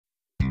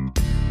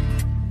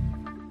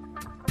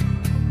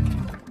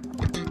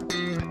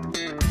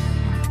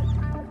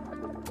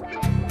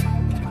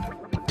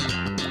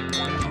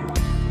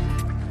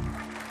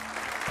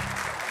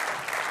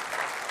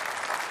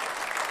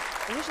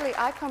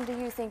honestly, I come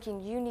to you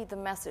thinking you need the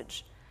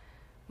message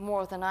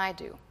more than I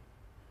do.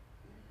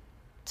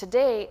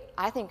 Today,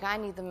 I think I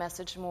need the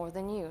message more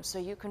than you, so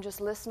you can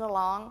just listen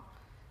along.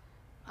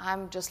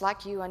 I'm just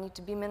like you. I need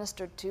to be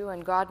ministered to,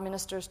 and God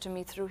ministers to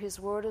me through His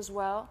Word as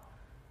well.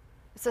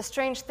 It's a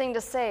strange thing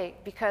to say,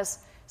 because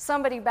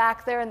somebody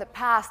back there in the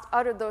past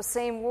uttered those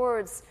same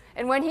words,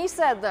 and when he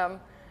said them,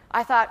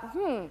 I thought,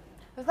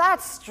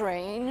 that's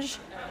strange,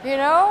 you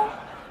know?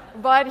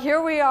 But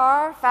here we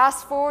are,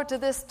 fast forward to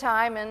this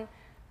time, and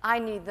I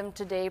need them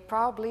today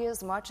probably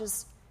as much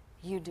as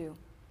you do.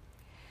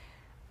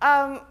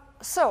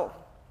 So,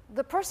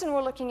 the person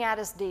we're looking at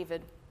is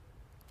David.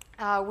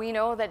 We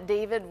know that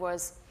David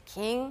was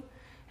king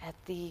at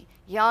the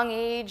young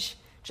age,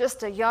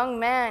 just a young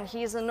man.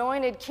 He's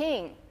anointed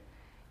king.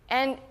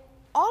 And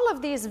all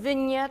of these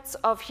vignettes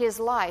of his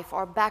life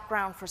are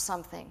background for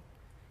something.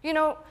 You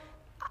know,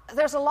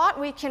 there's a lot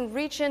we can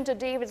reach into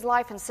David's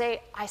life and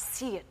say, I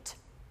see it.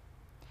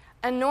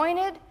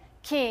 Anointed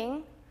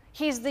king,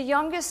 he's the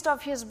youngest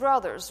of his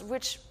brothers,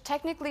 which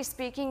technically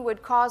speaking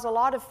would cause a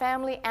lot of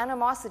family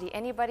animosity.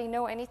 Anybody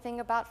know anything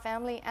about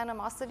family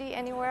animosity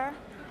anywhere?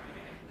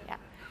 Yeah.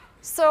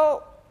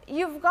 So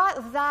you've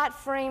got that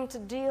frame to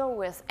deal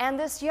with. And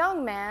this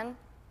young man,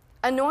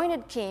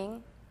 anointed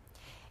king,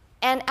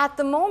 and at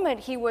the moment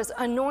he was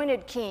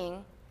anointed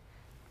king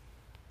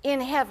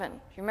in heaven.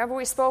 You remember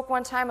we spoke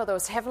one time of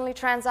those heavenly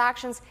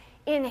transactions?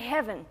 In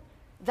heaven,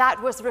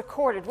 that was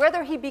recorded.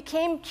 Whether he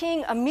became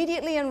king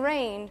immediately and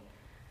reigned,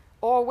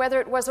 or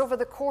whether it was over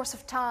the course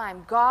of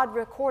time, God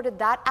recorded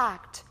that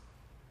act.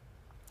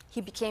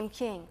 He became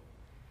king.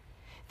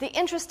 The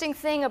interesting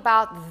thing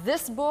about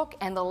this book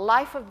and the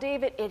life of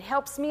David, it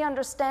helps me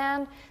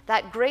understand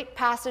that great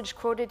passage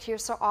quoted here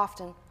so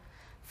often.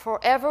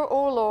 Forever,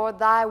 O Lord,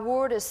 thy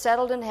word is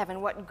settled in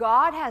heaven. What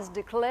God has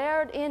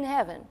declared in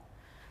heaven,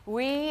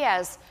 we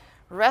as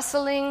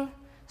wrestling,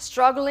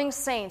 struggling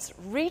saints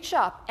reach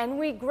up and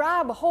we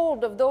grab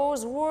hold of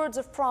those words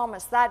of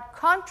promise that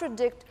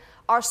contradict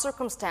our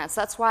circumstance.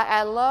 That's why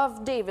I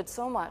love David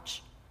so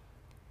much.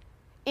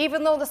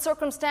 Even though the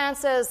circumstance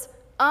says,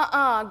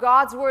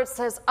 God's word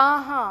says,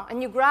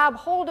 and you grab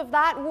hold of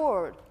that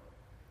word.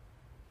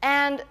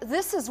 And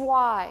this is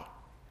why,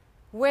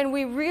 when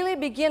we really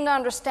begin to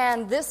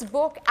understand this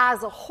book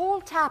as a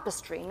whole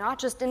tapestry, not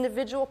just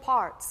individual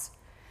parts,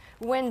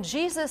 when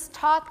Jesus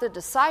taught the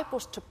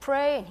disciples to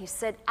pray, and he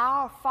said,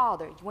 Our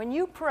Father, when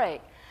you pray,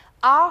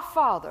 Our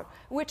Father,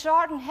 which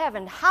art in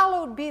heaven,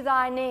 hallowed be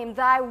thy name,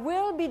 thy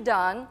will be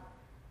done,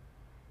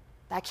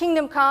 thy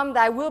kingdom come,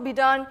 thy will be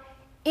done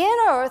in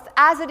earth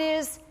as it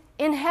is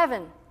in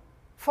heaven.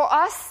 For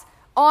us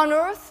on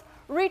earth,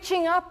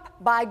 reaching up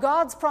by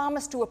God's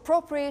promise to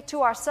appropriate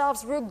to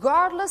ourselves,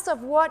 regardless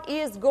of what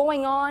is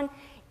going on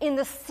in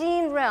the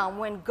seen realm.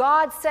 When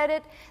God said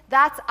it,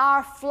 that's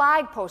our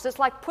flagpost. It's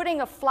like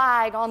putting a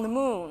flag on the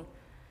moon.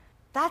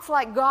 That's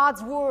like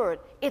God's word.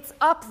 It's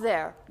up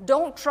there.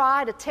 Don't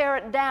try to tear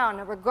it down.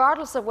 And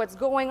regardless of what's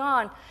going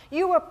on,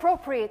 you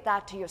appropriate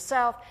that to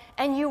yourself,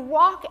 and you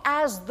walk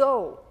as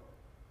though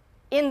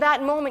in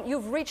that moment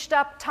you've reached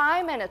up.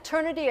 Time and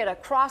eternity at a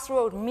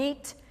crossroad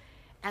meet,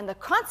 and the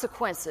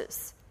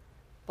consequences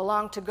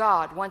belong to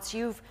God once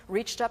you've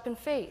reached up in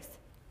faith.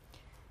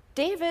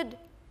 David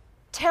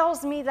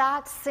tells me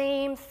that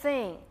same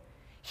thing.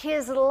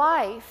 His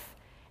life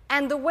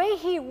and the way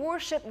he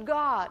worshiped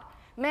God.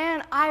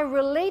 Man, I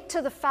relate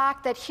to the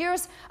fact that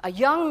here's a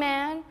young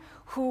man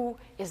who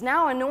is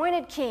now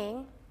anointed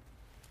king,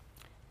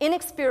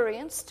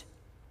 inexperienced,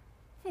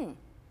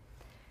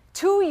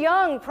 too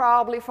young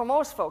probably for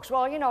most folks.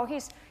 Well, you know,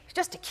 he's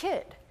just a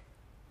kid.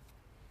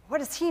 What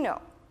does he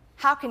know?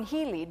 How can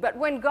he lead? But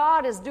when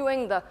God is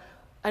doing the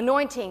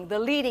anointing, the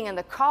leading, and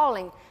the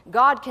calling,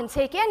 God can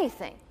take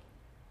anything.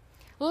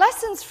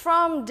 Lessons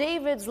from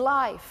David's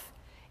life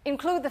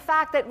include the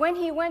fact that when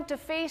he went to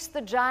face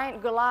the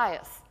giant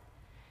Goliath,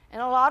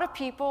 and a lot of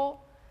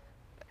people,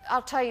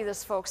 I'll tell you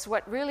this, folks,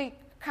 what really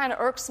kind of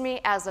irks me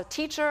as a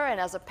teacher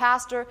and as a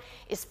pastor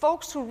is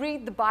folks who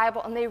read the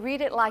Bible and they read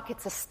it like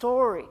it's a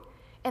story.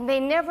 And they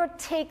never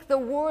take the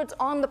words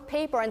on the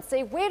paper and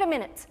say, wait a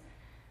minute,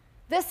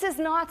 this is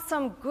not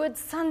some good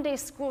Sunday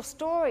school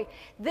story.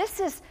 This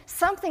is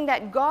something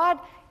that God,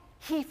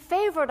 He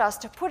favored us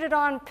to put it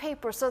on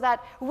paper so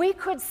that we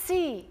could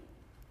see.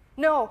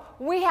 No,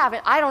 we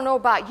haven't. I don't know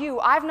about you.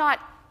 I've not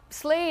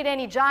slayed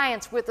any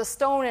giants with a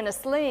stone and a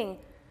sling,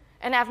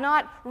 and I've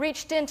not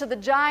reached into the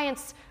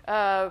giant's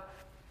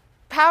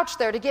pouch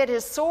there to get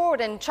his sword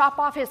and chop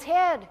off his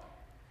head.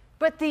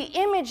 But the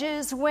image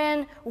is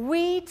when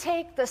we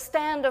take the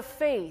stand of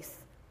faith,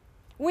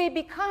 we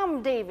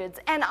become Davids,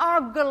 and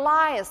our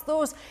Goliaths,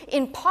 those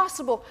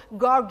impossible,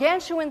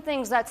 gargantuan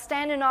things that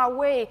stand in our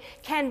way,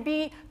 can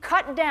be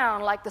cut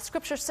down, like the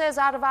scripture says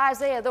out of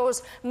Isaiah.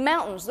 Those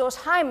mountains, those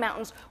high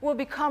mountains, will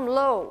become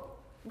low.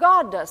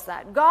 God does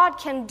that. God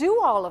can do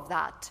all of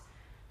that.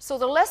 So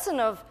the lesson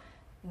of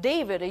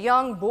David, a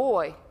young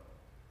boy,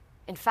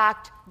 in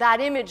fact, that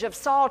image of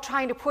Saul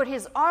trying to put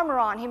his armor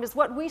on him is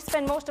what we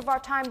spend most of our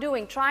time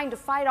doing, trying to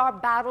fight our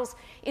battles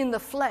in the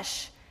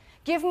flesh.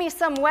 Give me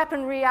some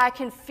weaponry I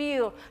can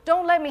feel.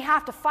 Don't let me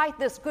have to fight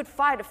this good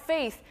fight of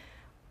faith.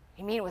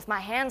 You mean with my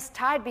hands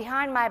tied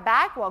behind my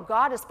back while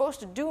God is supposed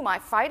to do my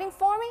fighting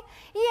for me?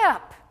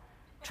 Yep.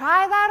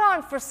 Try that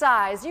on for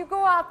size. You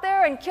go out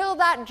there and kill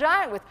that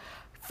giant with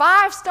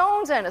 5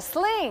 stones and a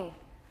sling.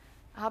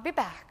 I'll be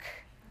back.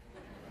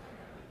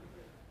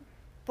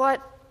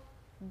 But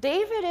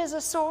David is a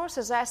source,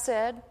 as I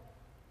said,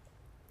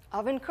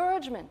 of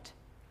encouragement.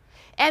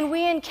 And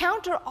we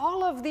encounter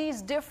all of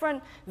these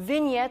different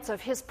vignettes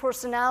of his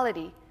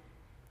personality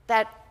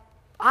that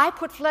I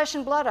put flesh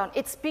and blood on.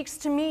 It speaks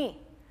to me.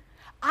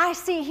 I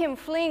see him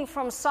fleeing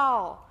from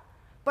Saul,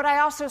 but I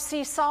also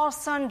see Saul's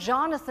son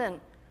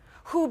Jonathan,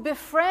 who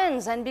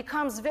befriends and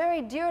becomes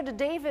very dear to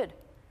David.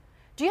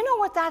 Do you know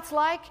what that's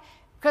like?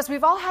 Because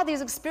we've all had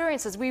these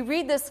experiences. We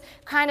read this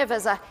kind of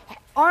as an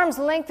arm's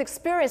length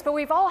experience, but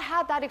we've all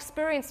had that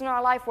experience in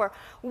our life where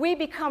we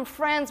become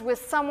friends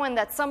with someone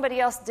that somebody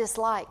else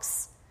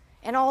dislikes,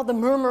 and all the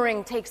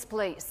murmuring takes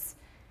place.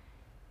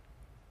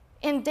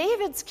 In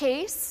David's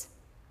case,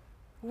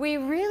 we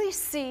really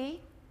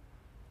see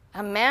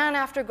a man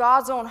after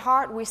God's own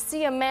heart. We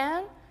see a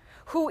man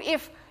who,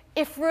 if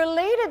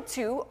related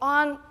to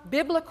on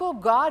biblical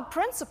God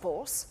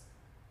principles,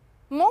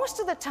 most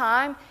of the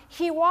time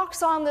he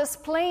walks on this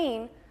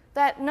plane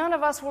that none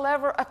of us will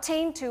ever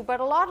attain to, but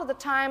a lot of the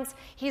times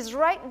he's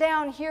right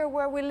down here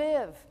where we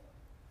live.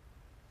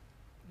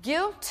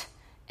 Guilt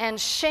and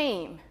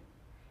shame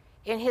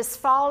in his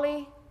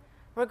folly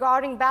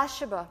regarding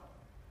Bathsheba.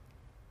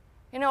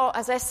 You know,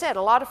 as I said,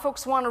 a lot of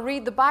folks want to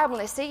read the Bible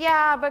and they say,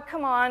 yeah, but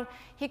come on,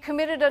 he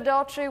committed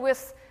adultery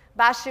with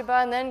Bathsheba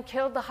and then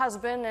killed the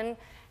husband and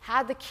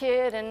had the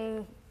kid,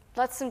 and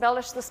let's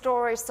embellish the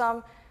story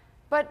some.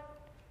 But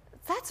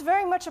that's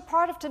very much a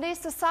part of today's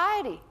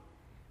society.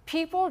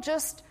 People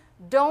just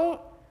don't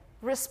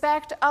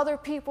respect other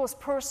people's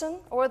person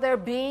or their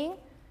being,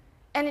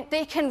 and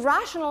they can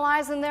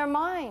rationalize in their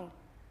mind,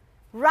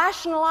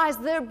 rationalize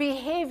their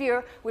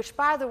behavior, which,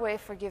 by the way,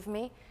 forgive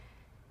me,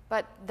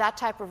 but that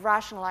type of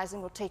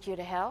rationalizing will take you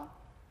to hell.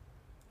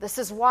 This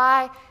is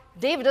why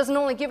David doesn't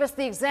only give us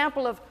the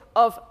example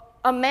of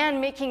a man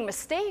making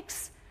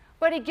mistakes,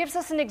 but he gives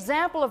us an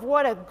example of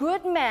what a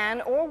good man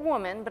or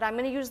woman, but I'm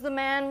going to use the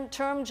man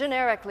term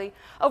generically,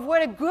 of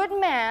what a good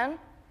man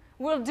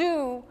will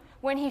do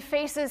when he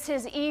faces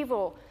his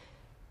evil.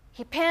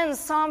 He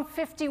pens Psalm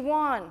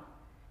 51,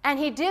 and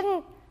he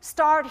didn't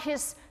start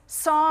his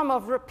psalm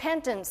of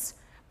repentance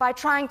by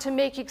trying to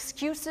make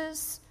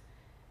excuses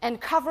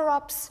and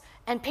cover-ups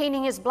and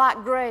painting his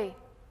black gray.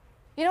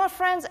 You know what,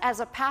 friends? As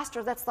a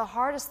pastor, that's the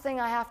hardest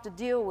thing I have to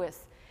deal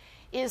with,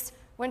 is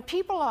when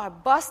people are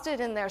busted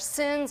in their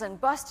sins and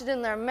busted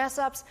in their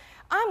mess-ups.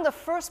 I'm the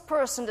first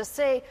person to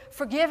say,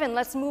 forgiven,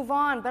 let's move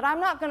on, but I'm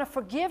not going to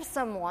forgive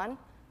someone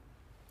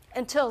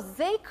until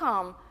they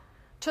come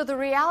to the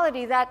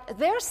reality that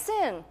their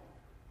sin,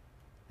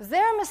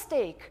 their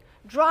mistake,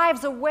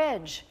 drives a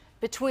wedge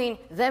between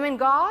them and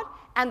God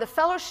and the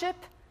fellowship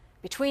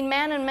between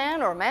man and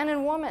man or man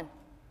and woman.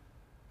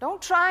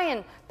 Don't try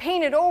and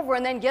paint it over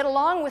and then get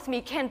along with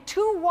me. Can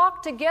two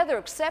walk together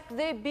except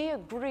they be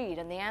agreed?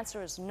 And the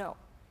answer is no.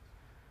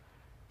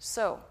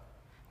 So,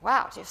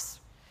 wow, just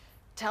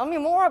tell me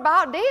more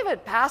about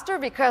David, Pastor,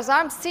 because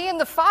I'm seeing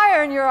the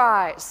fire in your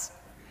eyes.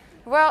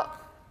 Well,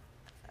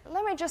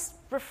 let me just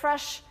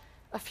refresh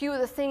a few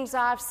of the things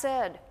I've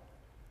said.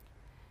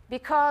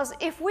 Because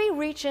if we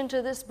reach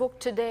into this book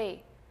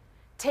today,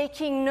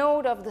 taking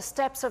note of the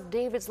steps of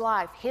David's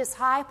life, his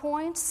high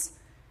points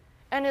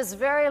and his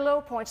very low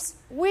points,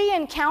 we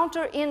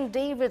encounter in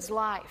David's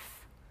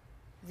life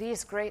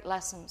these great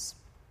lessons.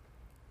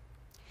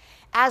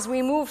 As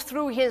we move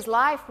through his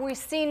life, we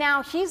see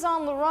now he's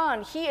on the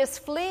run. He is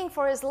fleeing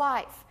for his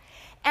life.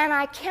 And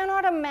I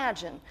cannot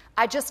imagine,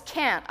 I just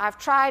can't. I've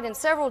tried in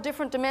several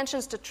different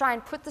dimensions to try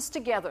and put this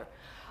together.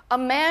 A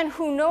man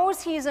who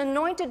knows he's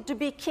anointed to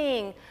be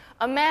king,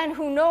 a man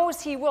who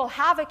knows he will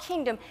have a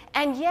kingdom,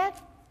 and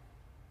yet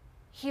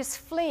he's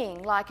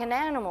fleeing like an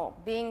animal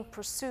being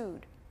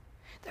pursued.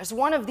 There's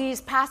one of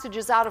these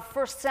passages out of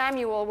 1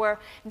 Samuel where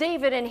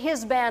David and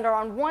his band are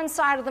on one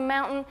side of the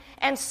mountain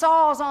and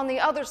Saul's on the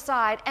other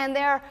side, and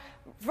they're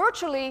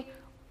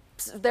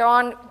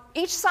on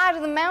each side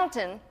of the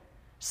mountain.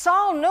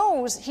 Saul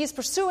knows he's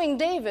pursuing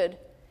David,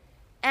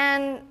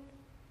 and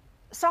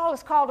Saul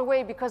is called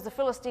away because the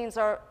Philistines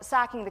are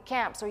sacking the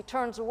camp, so he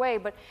turns away.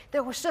 But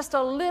there was just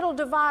a little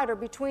divider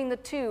between the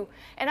two.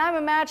 And I'm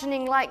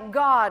imagining like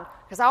God,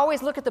 because I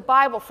always look at the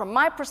Bible from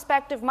my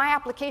perspective, my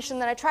application,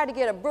 then I try to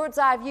get a bird's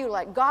eye view,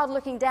 like God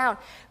looking down.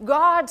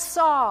 God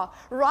saw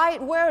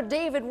right where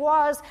David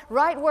was,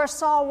 right where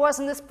Saul was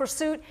in this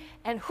pursuit.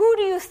 And who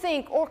do you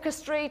think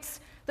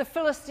orchestrates the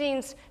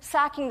Philistines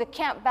sacking the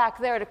camp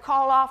back there to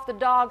call off the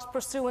dogs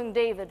pursuing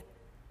David?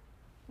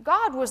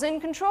 God was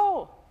in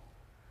control.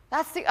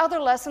 That's the other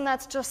lesson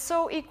that's just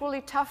so equally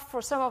tough for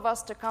some of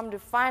us to come to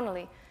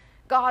finally.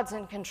 God's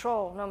in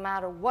control, no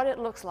matter what it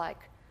looks like.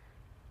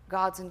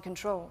 God's in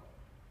control.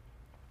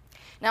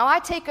 Now I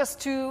take us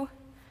to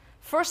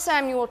 1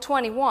 Samuel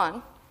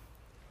 21,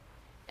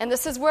 And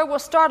this is where we'll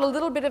start a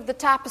little bit of the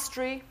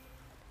tapestry.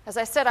 As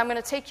I said, I'm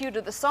going to take you to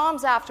the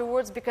Psalms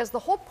afterwards, because the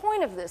whole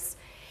point of this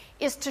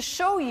is to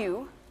show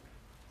you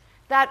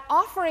that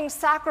offering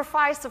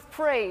sacrifice of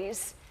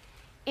praise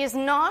is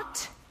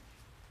not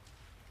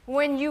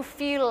when you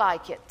feel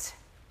like it.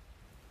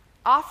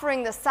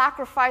 Offering the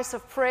sacrifice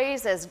of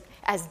praise,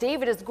 as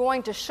David is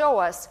going to show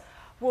us,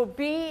 will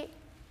be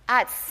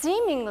at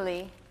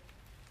seemingly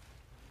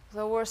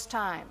the worst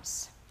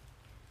times.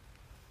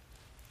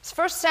 It's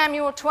 1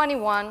 Samuel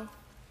 21.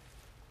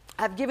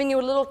 I've given you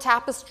a little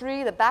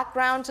tapestry, the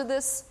background to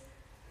this.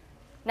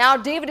 Now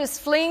David is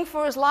fleeing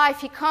for his life.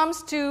 He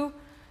comes to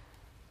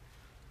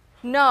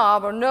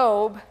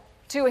Nob,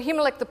 to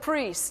Ahimelech the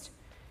priest.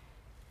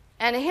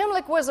 And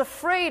Ahimelech was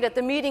afraid at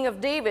the meeting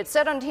of David,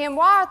 said unto him,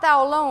 Why art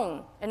thou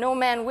alone, and no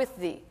man with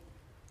thee?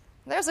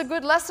 There's a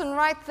good lesson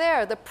right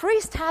there. The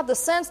priest had the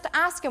sense to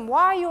ask him,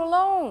 Why are you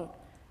alone?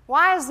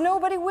 Why is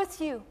nobody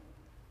with you?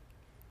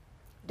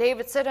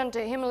 David said unto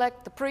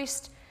Ahimelech the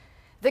priest,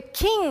 The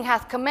king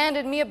hath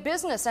commanded me a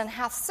business, and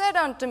hath said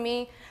unto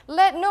me,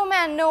 Let no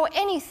man know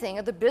anything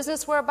of the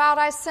business whereabout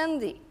I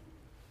send thee.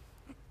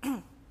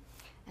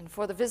 And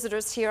for the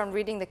visitors here, I'm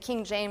reading the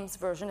King James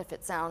Version, if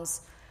it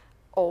sounds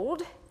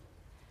old.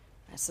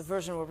 That's the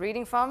version we're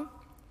reading from.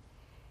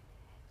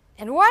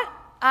 And what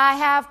I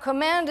have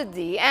commanded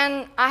thee,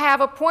 and I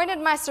have appointed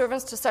my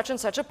servants to such and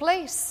such a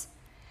place.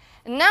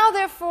 And now,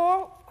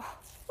 therefore,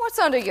 what's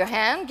under your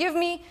hand? Give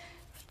me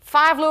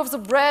 5 loaves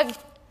of bread.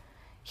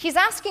 He's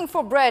asking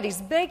for bread.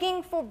 He's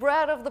begging for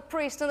bread of the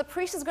priest. And the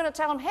priest is going to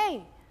tell him,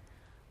 Hey,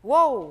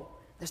 whoa,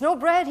 there's no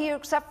bread here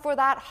except for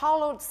that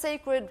hallowed,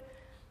 sacred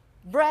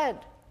bread.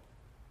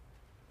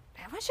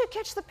 I want you to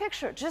catch the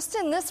picture. Just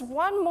in this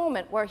one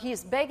moment where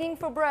he's begging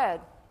for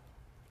bread,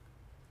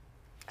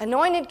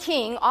 anointed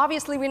king,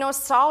 obviously we know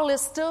Saul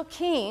is still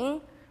king,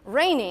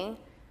 reigning,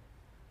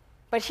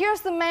 but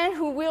here's the man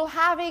who will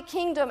have a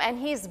kingdom, and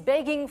he's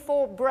begging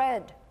for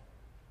bread.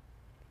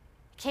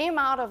 Came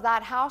out of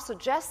that house of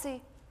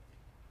Jesse.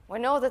 We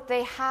know that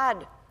they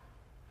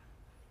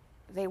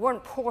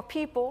weren't poor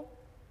people.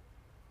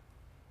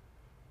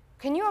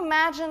 Can you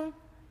imagine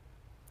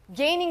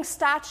gaining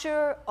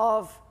stature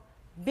of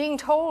being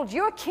told,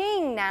 You're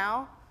king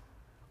now,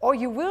 or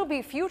you will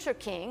be future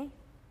king,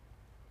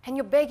 and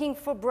you're begging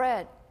for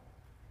bread?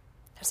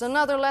 There's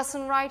another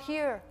lesson right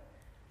here.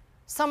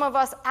 Some of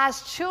us,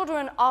 as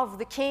children of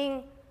the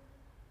king,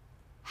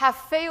 have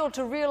failed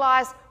to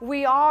realize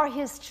we are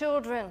his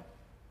children.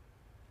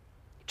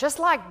 Just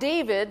like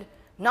David,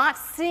 not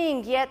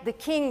seeing yet the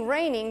king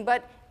reigning,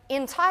 but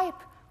in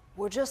type,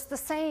 we're just the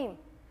same.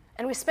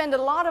 And we spend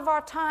a lot of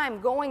our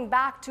time going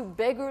back to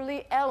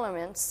beggarly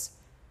elements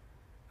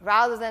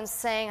rather than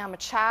saying, I'm a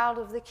child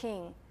of the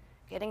king,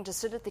 getting to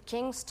sit at the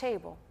king's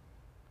table.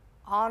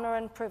 Honor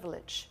and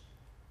privilege.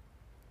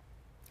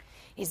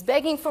 He's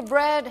begging for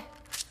bread.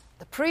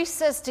 The priest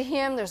says to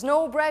him, There's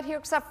no bread here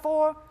except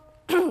for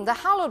the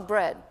hallowed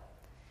bread.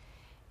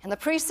 And the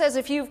priest says,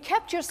 If you've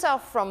kept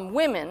yourself from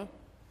women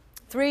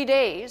 3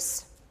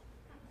 days,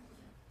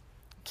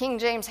 King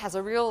James has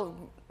a real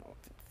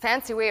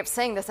fancy way of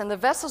saying this, and the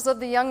vessels of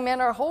the young men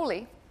are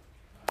holy,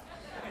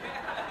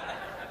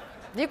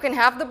 you can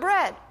have the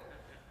bread.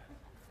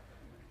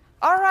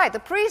 All right, the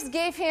priest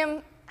gave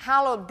him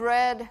hallowed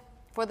bread,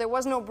 for there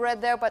was no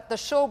bread there but the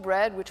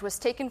showbread, which was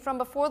taken from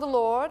before the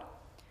Lord,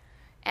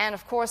 and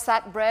of course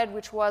that bread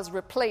which was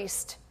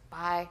replaced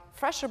by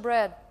fresher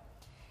bread.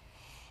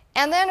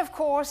 And then, of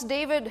course,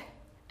 David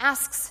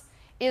asks,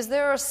 Is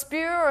there a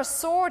spear or a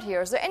sword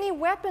here? Is there any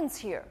weapons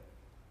here?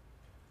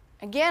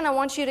 Again, I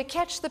want you to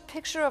catch the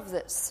picture of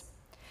this.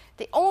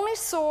 The only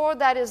sword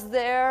that is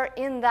there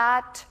in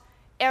that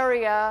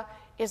area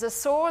is a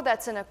sword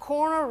that's in a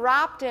corner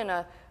wrapped in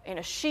a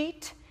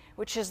sheet,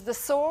 which is the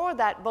sword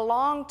that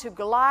belonged to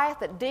Goliath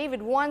that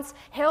David once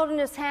held in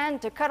his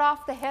hand to cut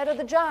off the head of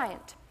the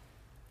giant.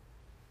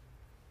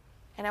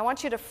 And I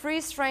want you to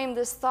freeze frame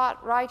this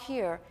thought right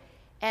here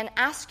and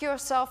ask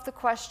yourself the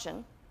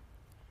question,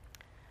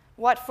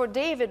 what for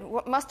David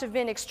must have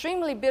been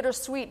extremely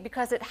bittersweet,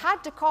 because it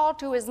had to call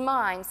to his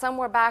mind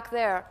somewhere back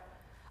there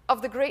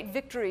of the great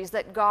victories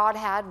that God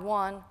had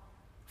won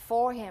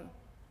for him.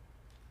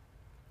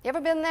 You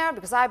ever been there?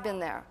 Because I've been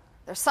there.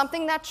 There's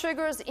something that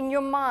triggers in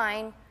your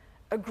mind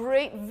a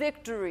great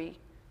victory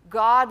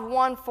God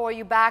won for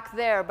you back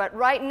there. But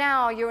right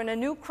now you're in a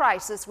new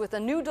crisis with a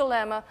new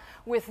dilemma,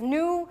 with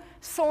new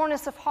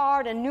soreness of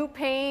heart and new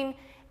pain,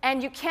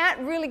 and you can't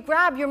really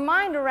grab your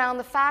mind around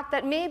the fact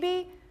that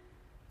maybe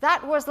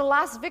that was the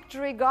last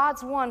victory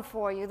God's won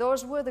for you.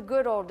 Those were the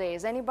good old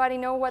days. Anybody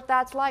know what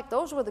that's like?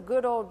 Those were the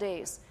good old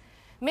days.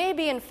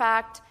 Maybe, in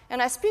fact, and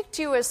I speak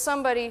to you as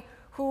somebody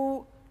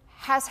who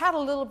has had a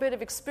little bit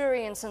of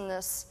experience in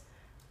this,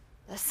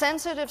 the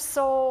sensitive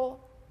soul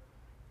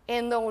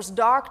in those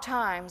dark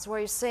times where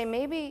you say,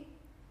 maybe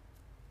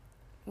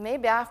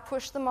I've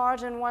pushed the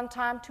margin one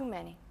time too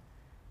many.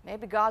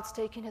 Maybe God's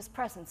taken his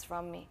presence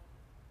from me.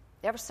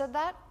 You ever said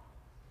that?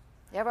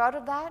 You ever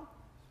uttered that?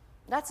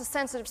 That's a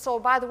sensitive soul.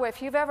 By the way,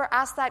 if you've ever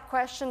asked that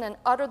question and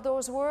uttered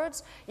those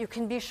words, you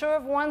can be sure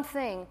of one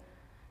thing.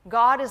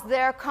 God is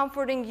there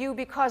comforting you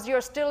because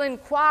you're still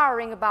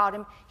inquiring about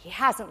Him. He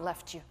hasn't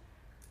left you.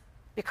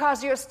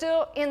 Because you're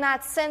still in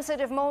that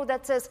sensitive mode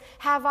that says,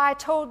 have I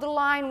toed the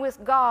line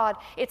with God?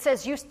 It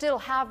says you still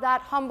have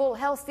that humble,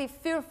 healthy,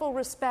 fearful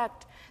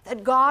respect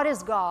that God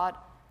is God.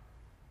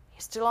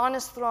 He's still on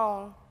His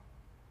throne.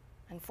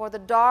 And for the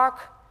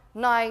dark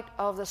night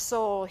of the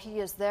soul,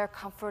 He is there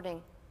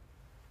comforting.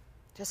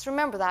 Just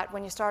remember that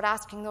when you start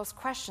asking those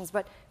questions.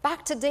 But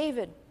back to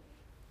David.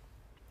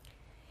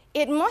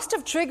 It must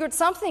have triggered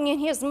something in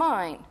his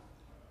mind.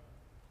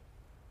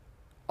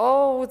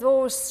 Oh,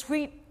 those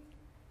sweet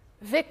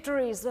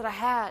victories that I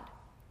had.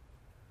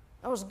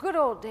 Those good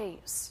old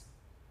days.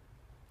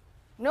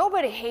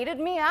 Nobody hated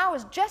me. I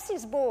was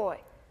Jesse's boy.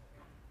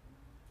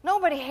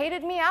 Nobody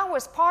hated me. I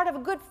was part of a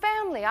good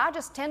family. I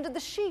just tended the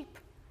sheep.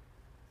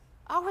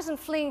 I wasn't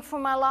fleeing for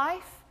my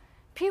life.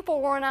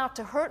 People weren't out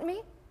to hurt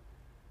me.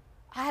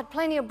 I had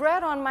plenty of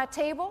bread on my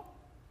table.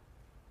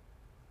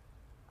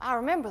 I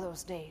remember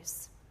those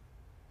days.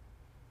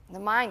 The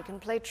mind can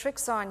play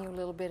tricks on you a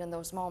little bit in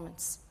those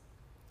moments.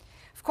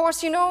 Of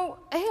course,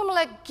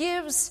 Ahimelech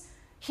gives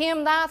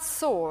him that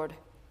sword,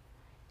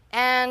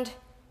 and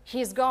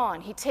he's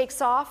gone. He takes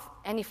off,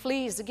 and he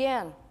flees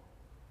again.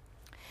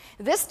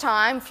 This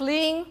time,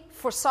 fleeing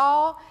for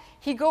Saul,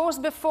 he goes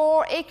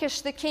before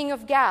Achish, the king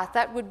of Gath.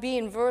 That would be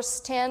in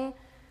verse 10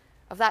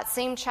 of that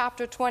same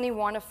chapter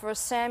 21 of 1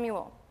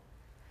 Samuel.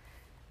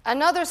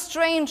 Another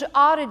strange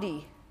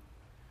oddity.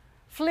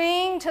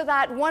 Fleeing to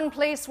that one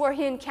place where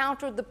he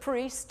encountered the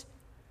priest,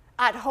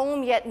 at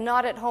home yet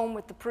not at home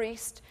with the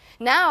priest.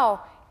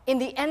 Now, in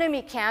the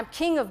enemy camp,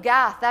 king of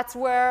Gath, that's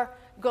where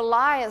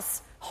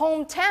Goliath's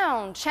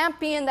hometown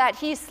champion that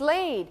he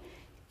slayed,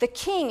 the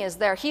king is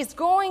there. He's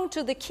going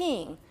to the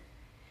king.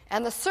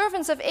 And the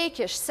servants of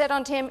Achish said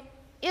unto him,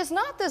 Is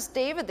not this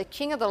David the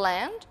king of the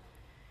land?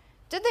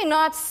 Did they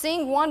not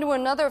sing one to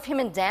another of him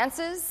in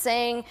dances,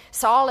 saying,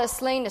 Saul has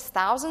slain his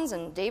thousands,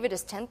 and David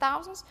his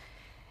 10,000s?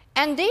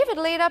 And David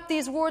laid up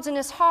these words in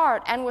his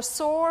heart and was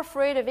sore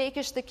afraid of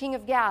Achish the king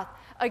of Gath.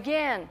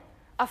 Again,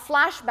 a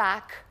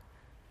flashback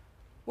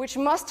which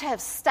must have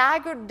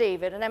staggered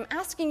David. And I'm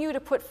asking you to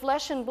put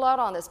flesh and blood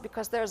on this,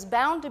 because there's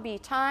bound to be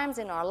times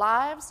in our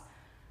lives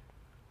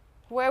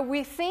where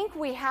we think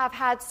we have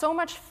had so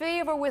much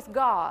favor with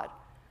God.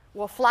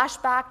 We'll flash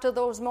back to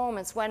those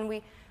moments when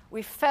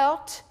we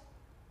felt,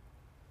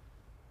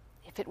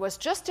 if it was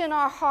just in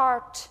our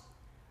heart,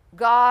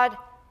 God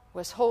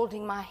was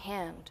holding my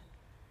hand.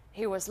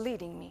 He was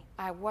leading me.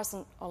 I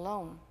wasn't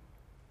alone.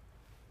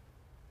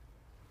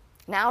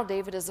 Now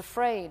David is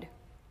afraid.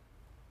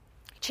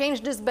 He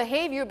changed his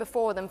behavior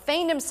before them,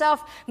 feigned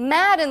himself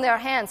mad in their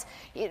hands.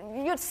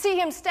 You'd see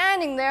him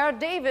standing there,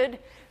 David,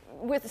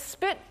 with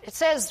spit, it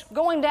says,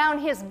 going down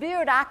his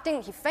beard,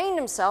 acting. He feigned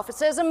himself. It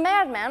says, a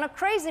madman, a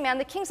crazy man.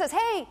 The king says,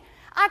 hey,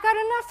 I got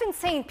enough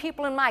insane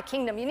people in my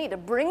kingdom. You need to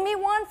bring me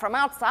one from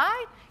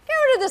outside? Get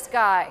rid of this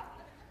guy.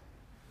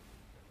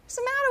 What's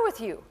the matter with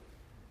you?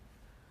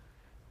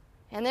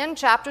 And then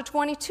chapter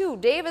 22,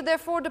 David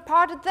therefore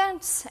departed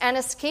thence and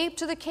escaped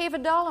to the cave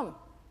of Adullam.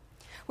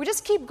 We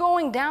just keep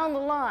going down the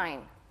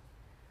line.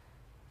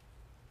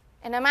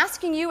 And I'm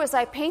asking you, as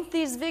I paint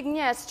these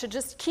vignettes, to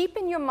just keep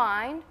in your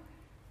mind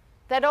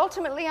that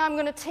ultimately I'm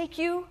going to take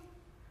you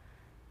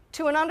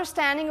to an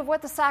understanding of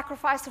what the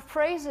sacrifice of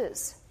praise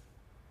is.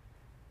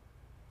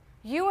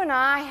 You and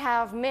I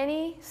have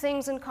many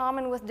things in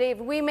common with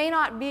David. We may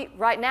not be,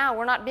 right now,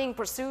 we're not being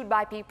pursued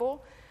by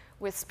people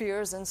with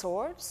spears and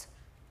swords,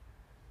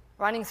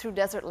 running through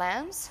desert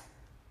lands.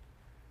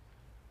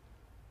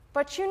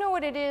 But you know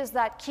what it is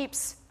that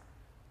keeps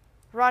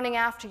running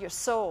after your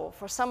soul.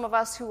 For some of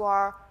us who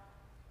are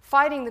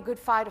fighting the good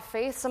fight of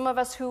faith, some of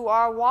us who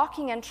are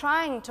walking and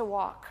trying to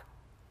walk.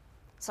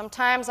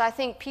 Sometimes I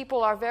think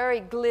people are very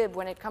glib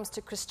when it comes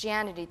to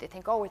Christianity. They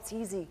think, oh, it's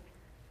easy.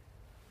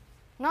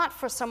 Not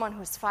for someone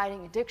who's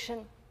fighting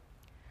addiction,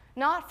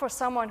 not for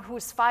someone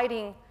who's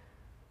fighting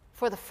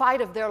for the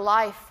fight of their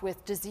life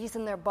with disease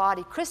in their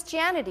body.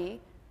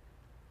 Christianity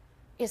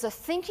is a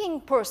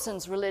thinking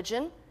person's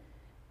religion,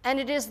 and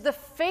it is the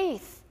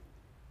faith,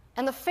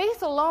 and the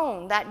faith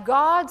alone, that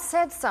God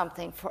said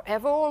something.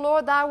 Forever, O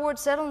Lord, thy word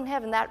settled in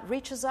heaven. That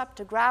reaches up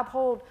to grab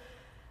hold.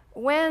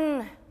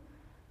 When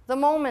the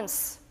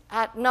moments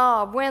at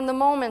Nob, when the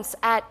moments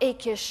at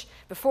Achish,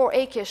 before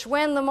Achish,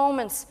 when the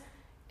moments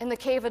in the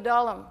cave of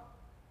Adullam.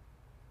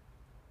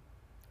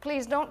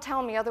 Please don't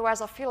tell me, otherwise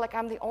I'll feel like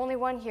I'm the only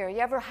one here. You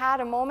ever had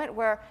a moment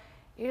where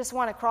you just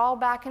want to crawl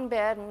back in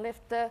bed and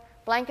lift the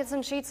blankets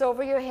and sheets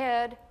over your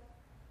head,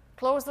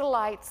 close the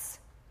lights,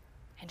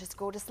 and just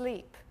go to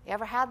sleep? You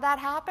ever had that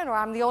happen, or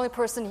I'm the only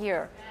person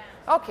here?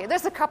 Okay,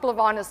 there's a couple of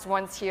honest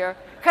ones here.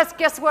 Because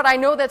guess what? I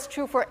know that's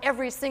true for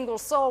every single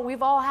soul.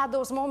 We've all had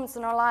those moments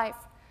in our life.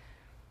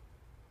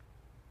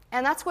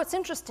 And that's what's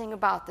interesting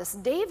about this.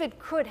 David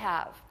could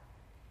have,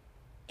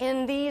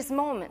 in these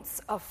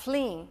moments of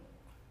fleeing,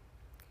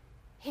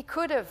 he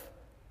could have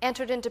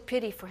entered into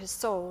pity for his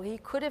soul. He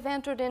could have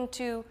entered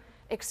into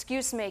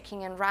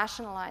excuse-making and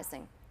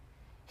rationalizing.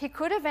 He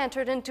could have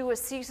entered into a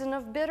season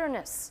of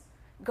bitterness.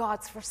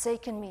 God's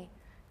forsaken me.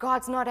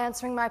 God's not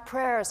answering my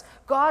prayers.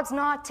 God's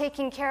not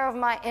taking care of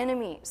my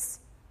enemies.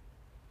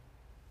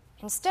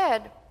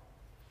 Instead,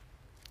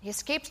 he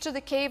escapes to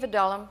the cave of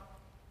Adullam.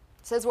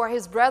 It says where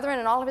his brethren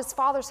and all of his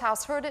father's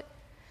house heard it,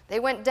 they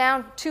went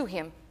down to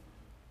him.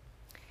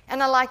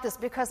 And I like this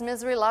because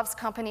misery loves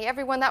company.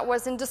 Everyone that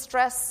was in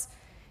distress,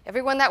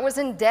 everyone that was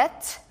in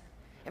debt,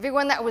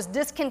 everyone that was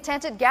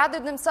discontented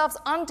gathered themselves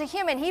unto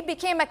him, and he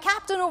became a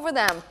captain over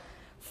them,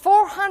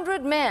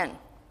 400 men.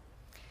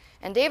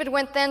 And David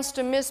went thence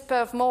to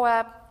Mizpah of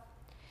Moab.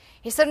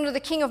 He said unto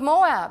the king of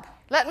Moab,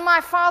 Let my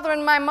father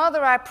and my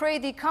mother, I pray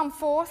thee, come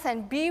forth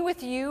and be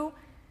with you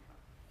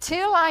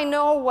till I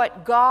know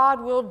what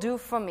God will do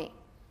for me.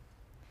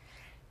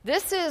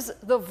 This is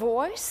the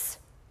voice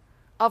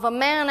of a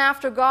man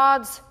after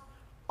God's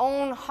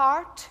own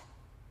heart,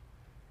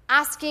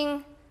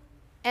 asking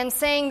and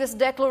saying this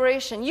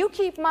declaration, You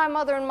keep my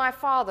mother and my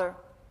father,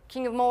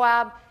 king of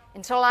Moab,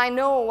 until I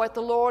know what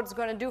the Lord's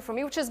going to do for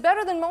me, which is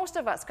better than most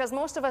of us, because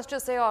most of us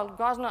just say, oh,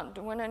 God's not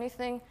doing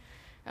anything,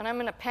 and I'm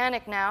in a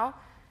panic now.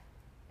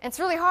 And it's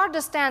really hard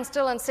to stand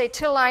still and say,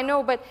 till I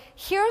know, but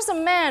here's a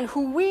man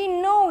who we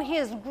know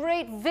his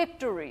great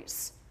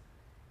victories,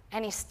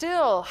 and he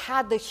still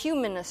had the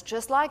humanness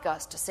just like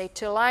us to say,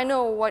 till I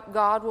know what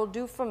God will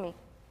do for me.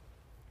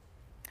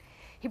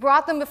 He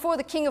brought them before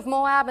the king of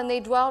Moab, and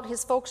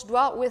his folks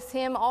dwelt with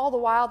him all the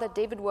while that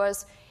David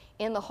was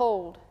in the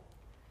hold.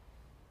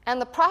 And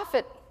the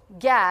prophet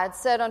Gad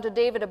said unto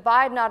David,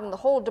 Abide not in the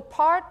hold,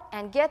 depart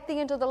and get thee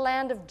into the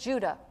land of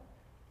Judah.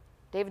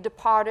 David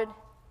departed,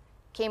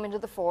 came into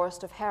the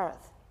forest of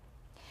Hereth.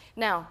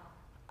 Now,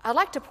 I'd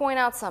like to point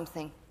out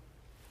something.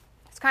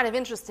 It's kind of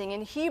interesting.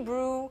 In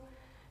Hebrew,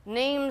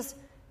 names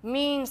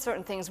mean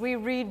certain things. We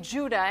read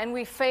Judah, and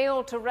we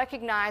fail to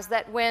recognize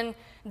that when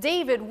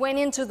David went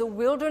into the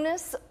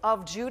wilderness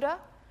of Judah,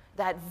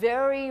 that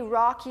very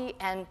rocky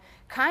and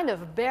kind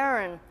of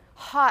barren,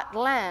 hot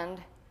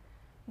land,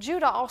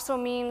 Judah also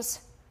means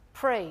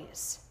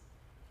praise.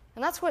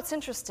 And that's what's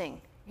interesting.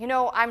 You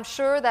know, I'm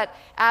sure that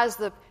as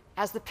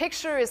the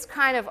picture is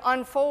kind of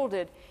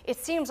unfolded, it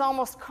seems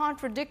almost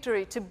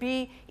contradictory to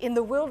be in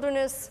the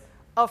wilderness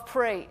of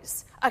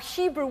praise. A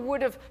Hebrew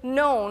would have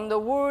known the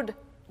word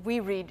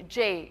we read,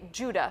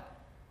 Judah,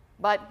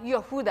 but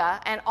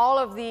Yehuda and all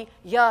of the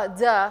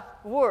Yada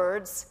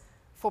words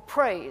for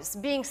praise,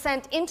 being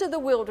sent into the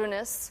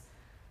wilderness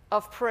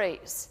of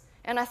praise.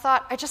 And I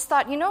just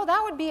thought,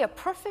 that would be a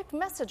perfect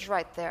message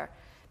right there,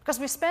 because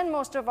we spend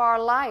most of our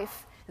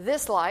life,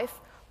 this life,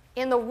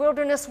 in the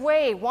wilderness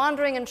way,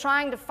 wandering and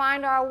trying to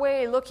find our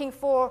way, looking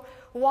for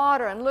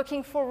water and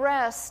looking for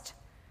rest.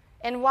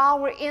 And while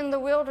we're in the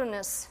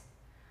wilderness,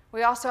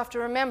 we also have to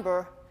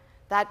remember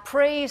that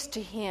praise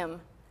to Him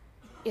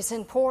is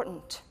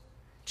important.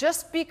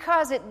 Just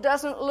because it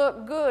doesn't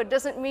look good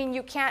doesn't mean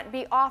you can't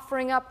be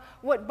offering up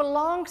what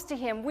belongs to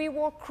Him. We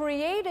were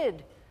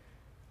created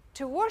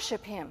to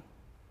worship Him.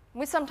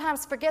 We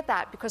sometimes forget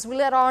that because we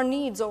let our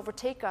needs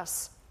overtake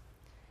us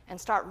and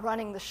start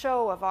running the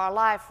show of our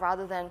life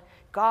rather than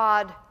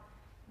God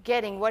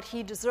getting what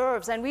He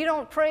deserves. And we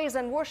don't praise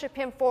and worship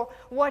Him for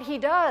what He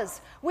does.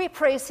 We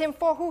praise Him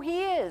for who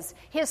He is,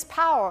 His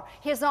power,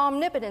 His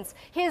omnipotence,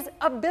 His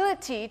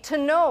ability to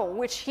know,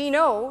 which He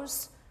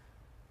knows.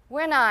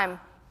 When I'm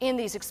in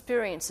these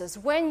experiences,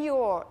 when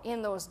you're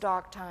in those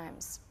dark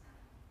times.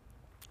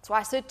 So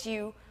I said to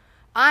you,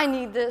 I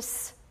need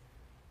this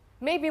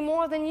maybe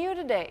more than you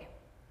today.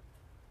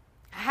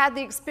 I had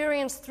the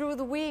experience through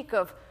the week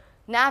of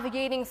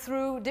navigating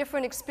through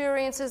different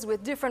experiences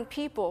with different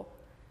people.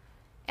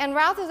 And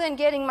rather than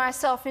getting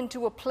myself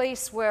into a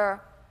place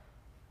where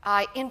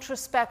I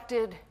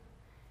introspected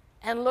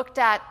and looked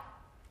at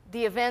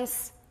the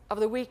events of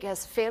the week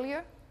as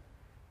failure,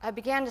 I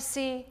began to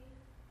see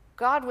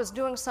God was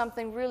doing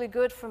something really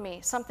good for me,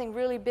 something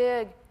really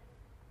big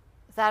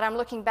that I'm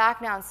looking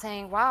back now and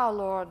saying, wow,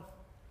 Lord,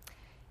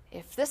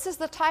 if this is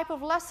the type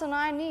of lesson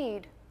I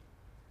need,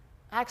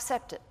 I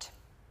accept it.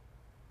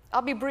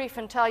 I'll be brief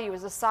and tell you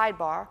as a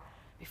sidebar,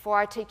 before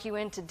I take you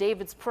into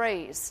David's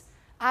praise,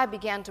 I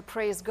began to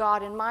praise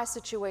God in my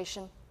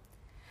situation.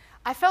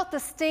 I felt the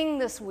sting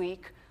this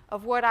week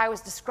of what I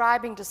was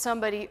describing to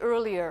somebody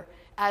earlier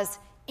as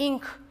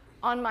ink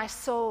on my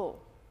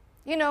soul.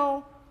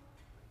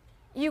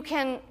 You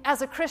can,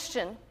 as a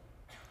Christian,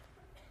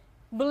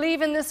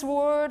 believe in this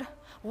word,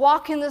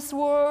 walk in this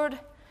word,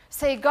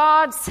 say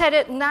God said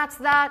it and that's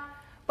that,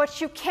 but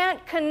you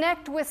can't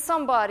connect with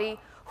somebody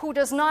who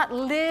does not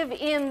live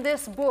in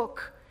this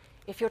book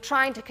if you're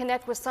trying to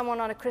connect with someone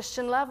on a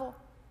Christian level.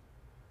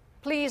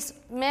 Please,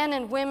 men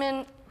and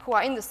women who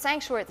are in the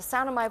sanctuary at the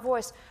sound of my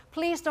voice,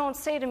 please don't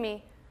say to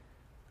me,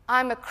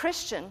 I'm a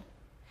Christian,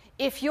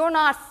 if you're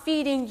not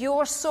feeding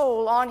your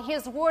soul on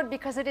His word,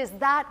 because it is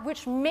that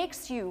which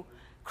makes you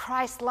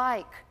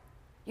Christ-like.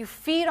 You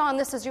feed on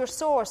this as your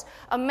source.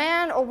 A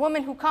man or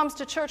woman who comes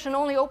to church and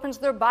only opens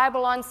their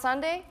Bible on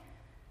Sunday,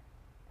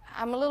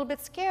 I'm a little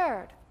bit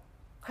scared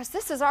because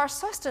this is our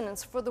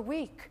sustenance for the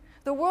week.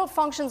 The world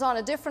functions on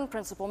a different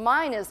principle.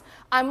 Mine is,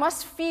 I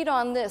must feed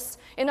on this.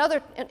 In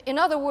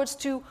other words,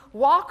 to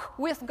walk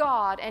with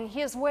God and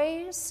His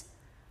ways,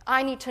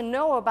 I need to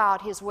know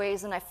about His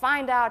ways, and I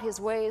find out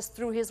His ways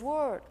through His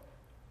Word.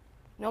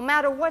 No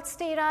matter what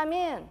state I'm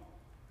in.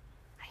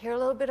 I hear a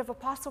little bit of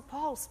Apostle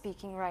Paul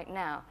speaking right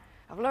now.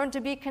 I've learned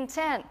to be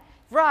content,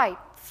 right,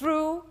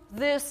 through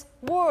this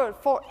Word.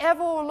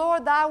 Forever, O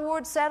Lord, Thy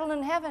Word settled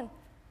in heaven.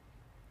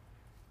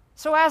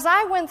 So as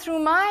I went through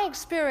my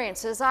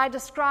experiences, I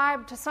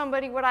described to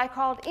somebody what I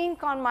called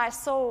ink on my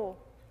soul.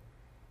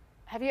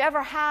 Have you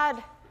ever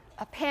had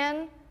a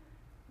pen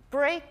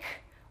break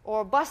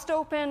or bust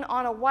open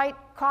on a white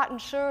cotton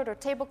shirt or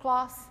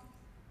tablecloth?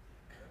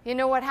 You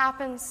know what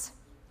happens?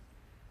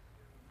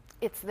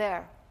 It's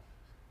there.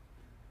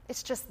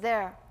 It's just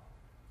there.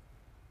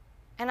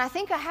 And I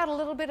think I had a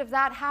little bit of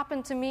that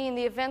happen to me in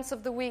the events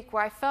of the week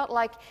where I felt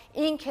like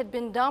ink had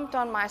been dumped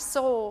on my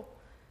soul,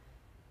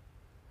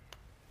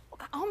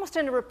 almost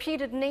in a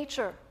repeated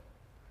nature,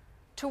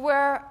 to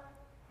where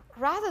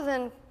rather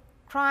than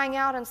crying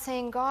out and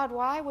saying, God,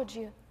 why would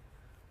you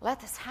let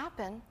this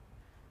happen?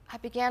 I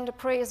began to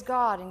praise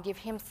God and give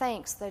Him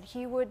thanks that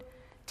He would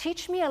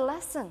teach me a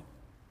lesson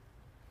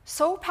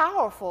so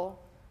powerful.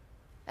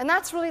 And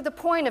that's really the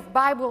point of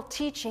Bible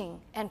teaching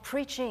and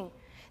preaching,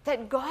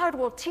 that God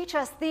will teach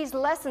us these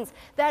lessons,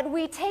 that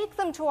we take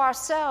them to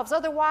ourselves.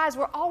 Otherwise,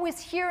 we're always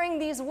hearing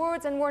these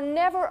words and we're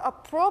never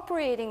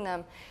appropriating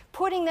them,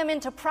 putting them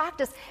into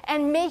practice,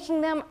 and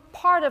making them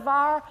part of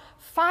our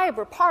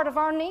fiber, part of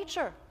our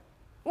nature.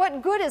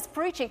 What good is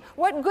preaching?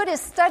 What good is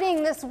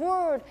studying this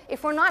word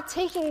if we're not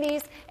taking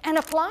these and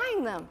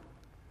applying them?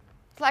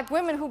 It's like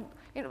women who,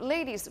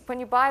 ladies,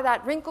 when you buy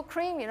that wrinkle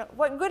cream,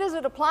 what good is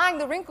it applying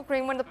the wrinkle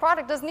cream when the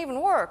product doesn't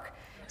even work?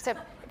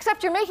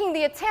 Except you're making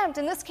the attempt.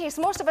 In this case,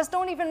 most of us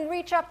don't even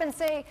reach up and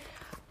say,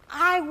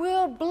 I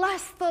will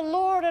bless the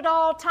Lord at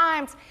all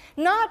times.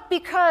 Not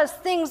because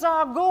things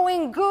are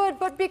going good,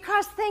 but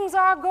because things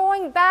are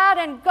going bad.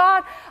 And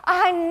God,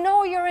 I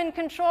know You're in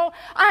control.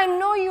 I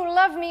know You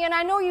love me, and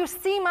I know You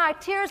see my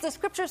tears. The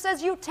Scripture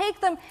says You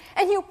take them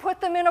and You put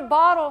them in a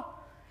bottle.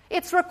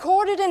 It's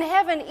recorded in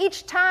heaven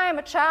each time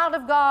a child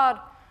of God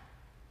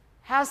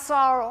has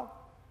sorrow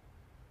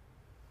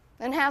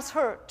and has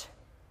hurt.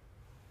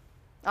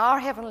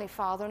 Our Heavenly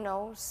Father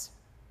knows,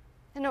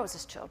 and knows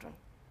His children.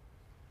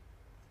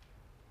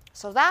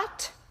 So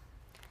that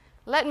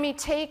let me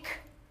take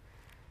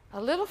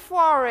a little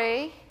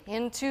foray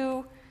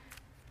into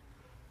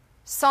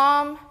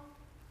Psalm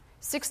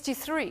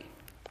 63.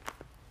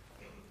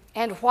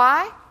 And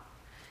why?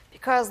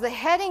 Because the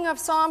heading of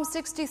Psalm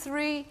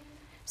 63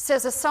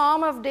 says a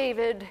psalm of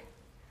David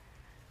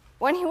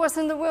when he was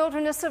in the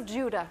wilderness of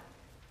Judah.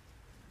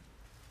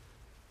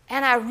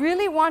 And I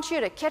really want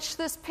you to catch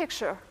this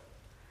picture.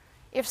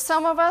 If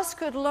some of us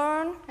could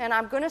learn, and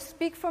I'm going to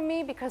speak for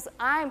me because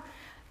I'm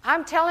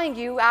telling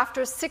you,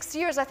 after 6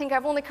 years, I think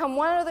I've only come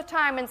one other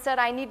time and said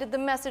I needed the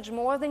message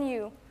more than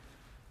you.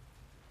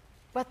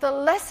 But the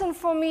lesson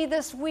for me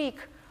this week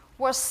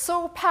was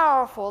so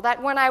powerful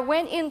that when I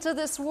went into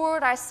this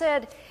word, I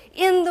said,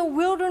 in the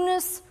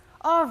wilderness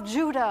of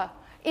Judah,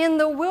 in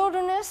the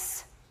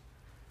wilderness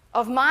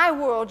of my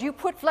world, You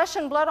put flesh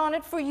and blood on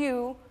it for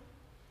You,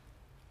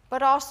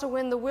 but also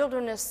in the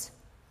wilderness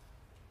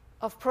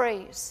of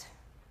praise.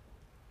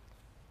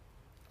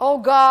 O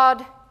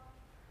God,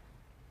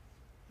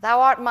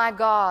 Thou art my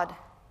God.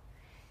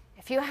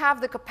 If you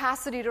have the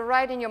capacity to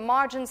write in your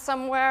margin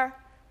somewhere,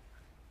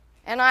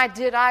 and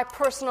I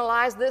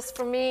personalized this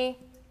for me.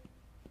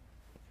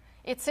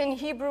 It's in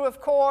Hebrew, of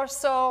course,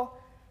 so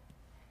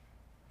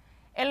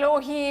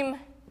Elohim,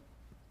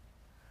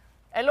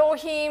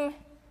 Eli.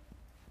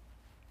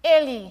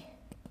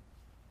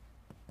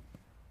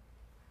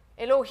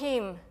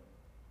 Elohim.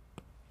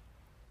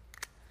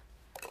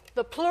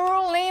 The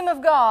plural name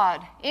of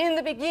God. In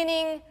the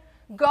beginning,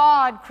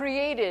 God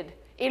created.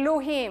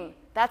 Elohim.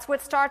 That's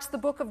what starts the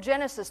book of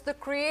Genesis. The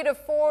creative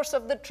force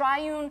of the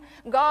triune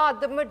God,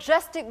 the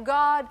majestic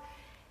God.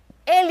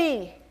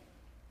 Eli.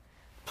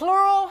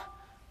 Plural.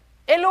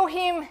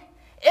 Elohim.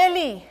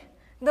 Eli.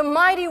 The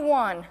mighty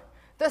one.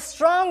 The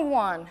strong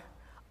one.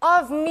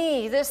 Of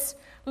me. This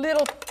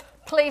little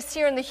place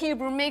here in the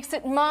Hebrew makes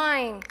it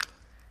mine.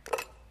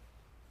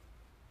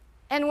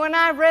 And when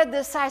I read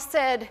this, I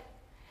said,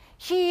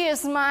 He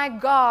is my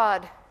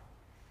God,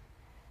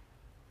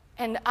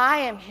 and I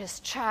am His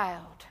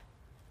child.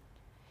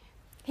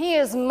 He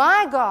is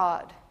my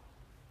God.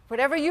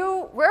 Wherever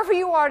you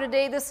are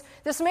today,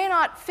 this may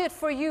not fit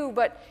for you,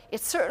 but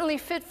it certainly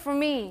fit for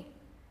me.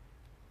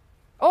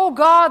 Oh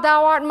God,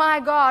 Thou art my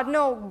God.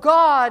 No,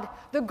 God,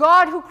 the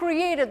God who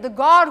created, the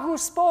God who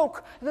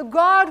spoke, the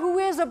God who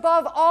is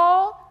above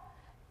all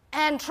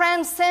and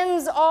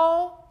transcends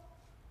all,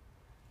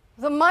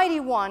 the mighty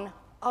one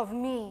of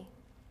me.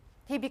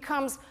 He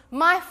becomes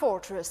my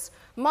fortress,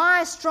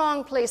 my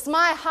strong place,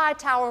 my high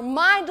tower,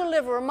 my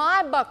deliverer,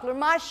 my buckler,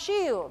 my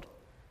shield.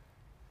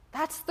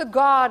 That's the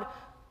God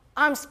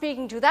I'm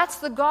speaking to. That's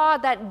the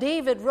God that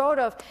David wrote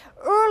of.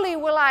 Early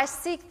will I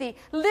seek thee.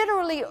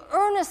 Literally,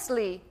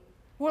 earnestly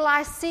will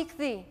I seek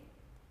thee.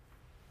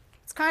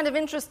 It's kind of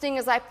interesting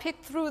as I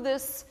pick through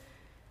this.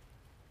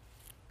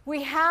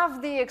 We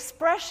have the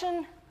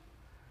expression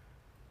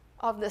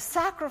of the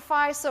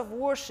sacrifice of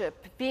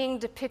worship being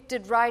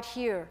depicted right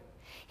here.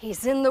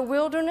 He's in the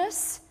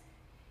wilderness.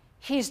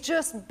 He's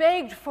just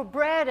begged for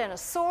bread and a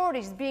sword.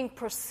 He's being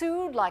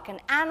pursued like an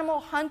animal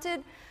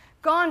hunted,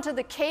 gone to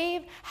the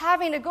cave,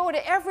 having to go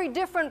to every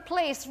different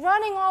place,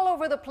 running all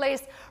over the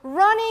place,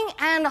 running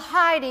and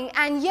hiding,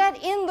 and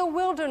yet in the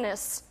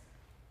wilderness,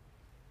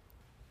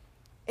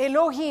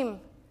 Elohim,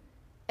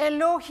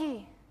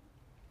 Elohi,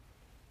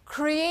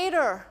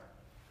 Creator,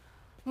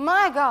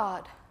 my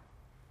God.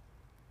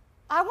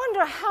 I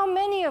wonder how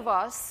many of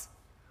us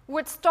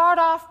would start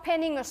off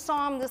penning a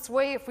psalm this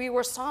way if we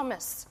were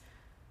psalmists.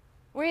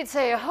 We'd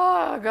say,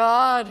 oh,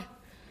 God,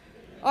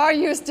 are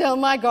you still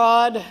my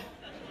God?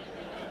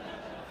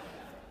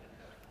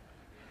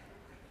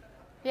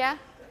 Yeah?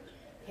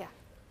 Yeah.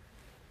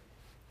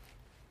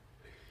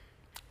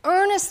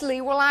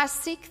 Earnestly will I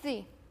seek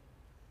thee.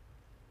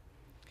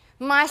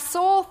 My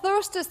soul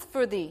thirsteth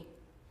for thee.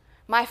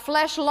 My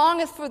flesh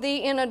longeth for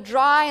thee in a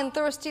dry and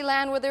thirsty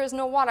land where there is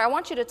no water. I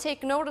want you to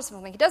take notice of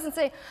something. He doesn't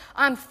say,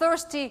 I'm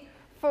thirsty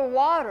for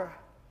water.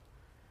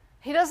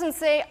 He doesn't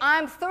say,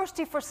 I'm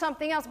thirsty for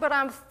something else, but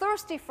I'm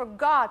thirsty for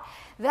God.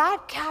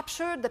 That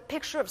captured the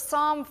picture of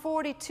Psalm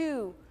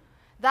 42.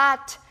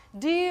 That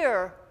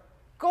deer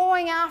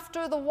going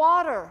after the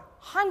water,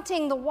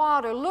 hunting the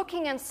water,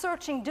 looking and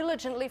searching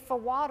diligently for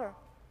water.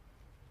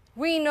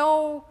 We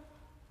know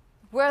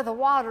where the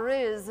water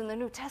is in the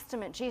New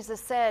Testament.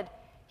 Jesus said,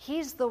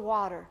 He's the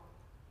water.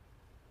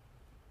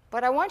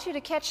 But I want you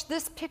to catch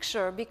this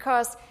picture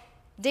because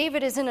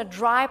David is in a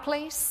dry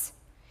place.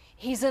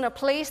 He's in a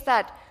place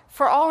that,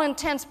 for all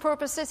intents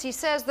purposes, he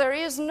says there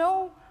is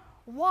no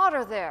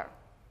water there.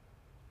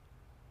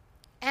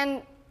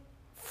 And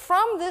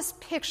from this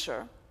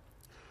picture,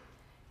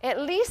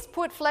 at least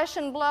put flesh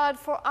and blood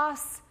for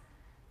us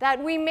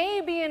that we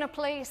may be in a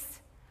place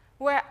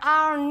where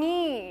our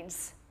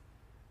needs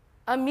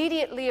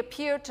immediately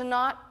appear to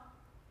not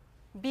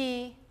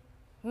be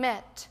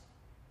met.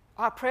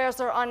 Our prayers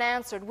are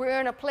unanswered. We're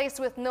in a place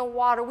with no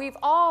water. We've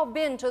all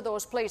been to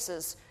those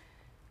places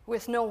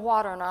with no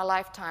water in our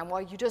lifetime.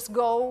 Well, you just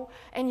go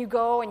and you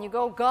go and you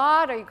go,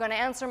 God, are you going to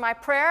answer my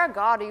prayer?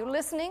 God, are you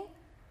listening?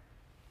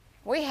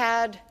 We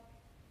had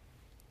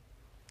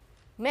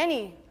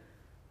many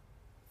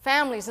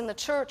families in the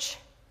church,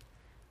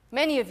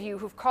 many of you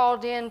who've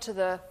called in to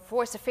the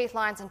Voice of Faith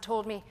lines and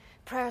told me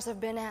prayers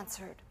have been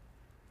answered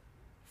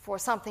for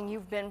something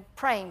you've been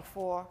praying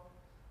for.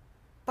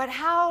 But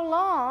how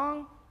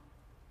long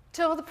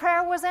till the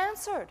prayer was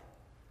answered?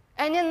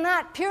 And in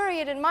that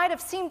period, it might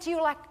have seemed to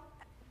you like,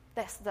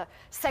 the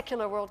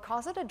secular world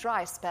calls it a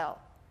dry spell.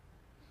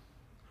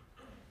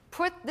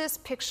 Put this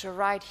picture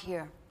right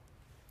here.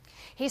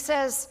 He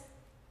says,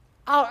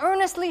 I'll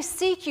earnestly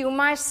seek you.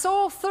 My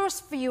soul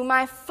thirsts for you.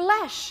 My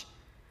flesh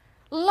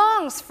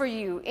longs for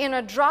you in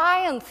a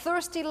dry and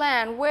thirsty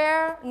land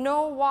where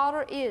no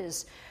water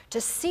is, to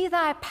see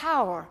thy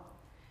power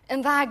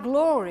and thy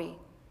glory.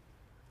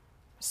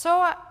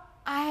 So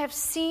I have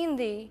seen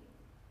thee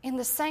in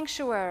the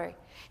sanctuary.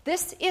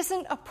 This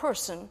isn't a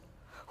person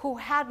who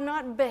had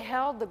not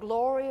beheld the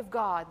glory of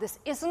God. This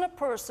isn't a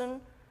person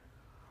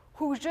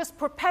who's just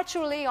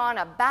perpetually on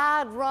a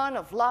bad run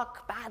of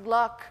luck, bad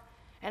luck,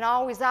 and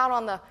always out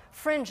on the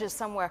fringes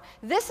somewhere.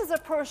 This is a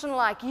person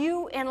like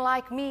you and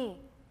like me.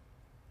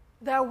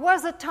 There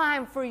was a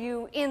time for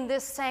you in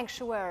this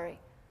sanctuary,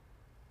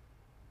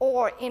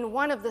 or in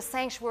one of the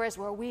sanctuaries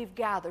where we've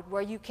gathered,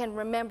 where you can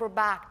remember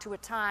back to a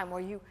time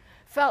where you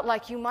felt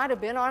like you might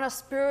have been on a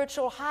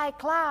spiritual high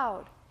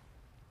cloud.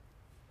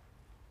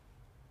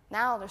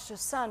 Now there's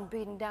just sun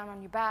beating down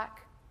on your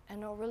back and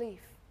no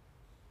relief.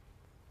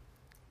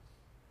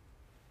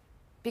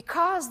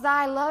 Because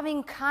thy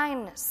loving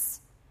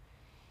kindness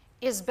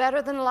is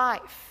better than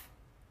life.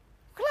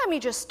 Let me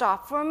just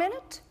stop for a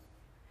minute.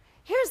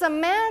 Here's a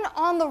man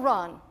on the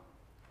run.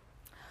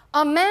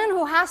 A man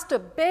who has to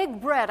beg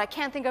bread. I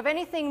can't think of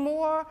anything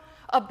more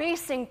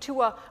abasing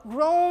to a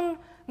grown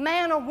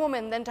man or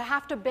woman than to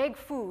have to beg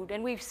food.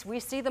 And we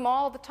see them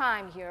all the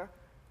time here.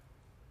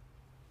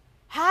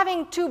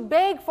 Having to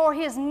beg for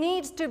his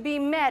needs to be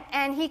met,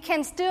 and he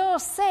can still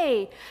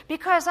say,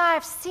 because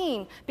I've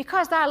seen,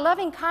 because thy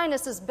loving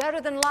kindness is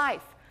better than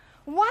life.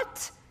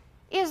 What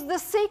is the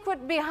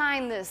secret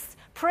behind this?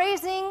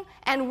 Praising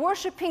and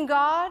worshiping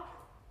God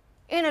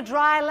in a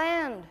dry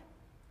land.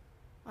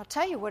 I'll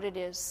tell you what it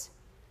is.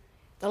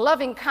 The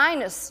loving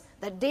kindness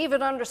that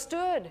David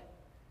understood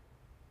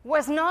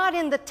was not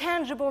in the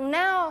tangible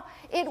now.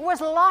 It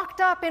was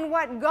locked up in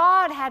what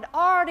God had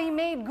already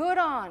made good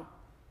on.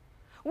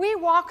 We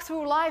walk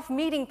through life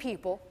meeting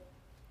people,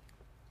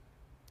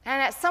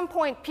 and at some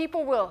point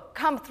people will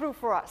come through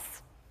for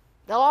us.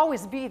 They'll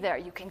always be there.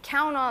 You can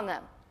count on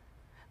them.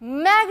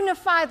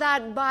 Magnify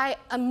that by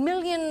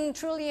 1,000,000,000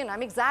 trillion,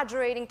 I'm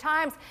exaggerating,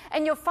 times,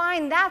 and you'll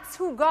find that's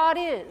who God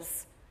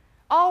is,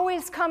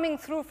 always coming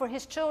through for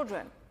his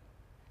children.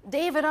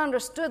 David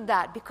understood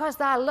that because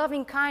thy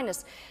loving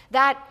kindness,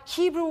 that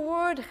Hebrew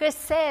word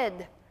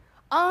chesed,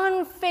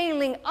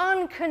 unfailing,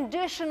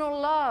 unconditional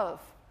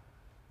love.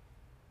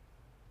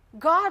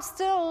 God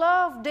still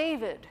loved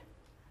David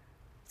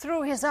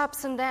through his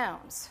ups and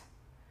downs.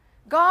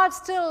 God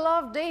still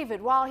loved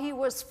David while he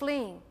was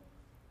fleeing.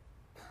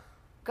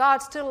 God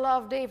still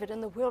loved David in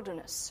the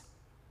wilderness.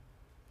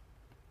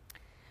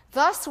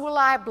 Thus will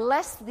I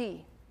bless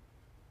thee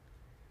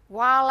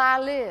while I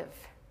live.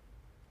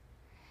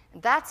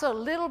 And that's a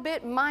little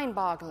bit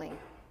mind-boggling.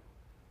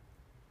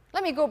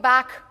 Let me go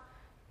back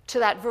to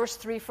that verse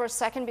 3 for a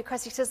second,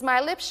 because he says,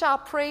 my lips shall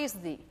praise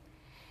thee.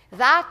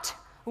 That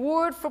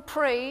word for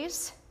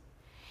praise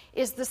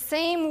is the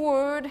same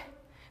word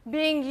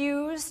being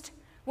used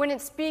when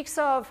it speaks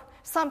of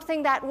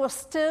something that will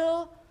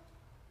still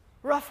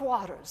rough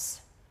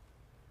waters.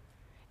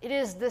 It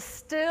is the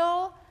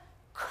still,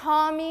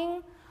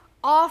 calming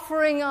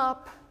offering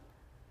up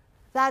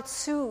that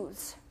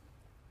soothes.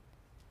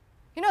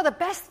 You know, the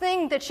best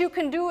thing that you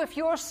can do if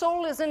your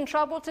soul is in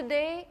trouble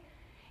today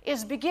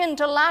is begin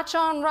to latch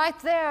on right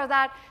there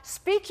that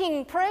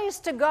speaking praise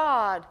to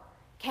God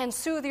can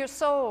soothe your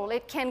soul.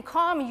 It can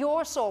calm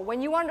your soul.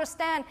 When you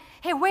understand,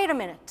 hey, wait a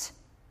minute.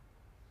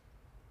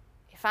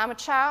 If I'm a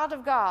child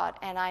of God,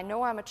 and I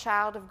know I'm a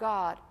child of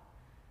God,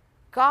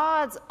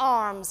 God's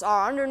arms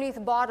are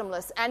underneath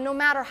bottomless, and no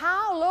matter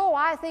how low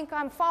I think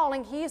I'm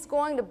falling, he's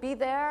going to be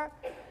there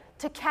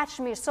to catch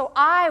me. So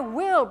I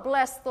will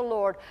bless the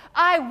Lord.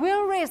 I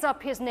will raise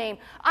up his name.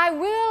 I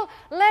will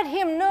let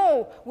him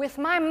know with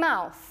my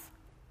mouth.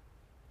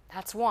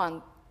 That's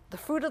one, the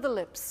fruit of the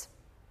lips.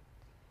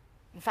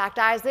 In fact,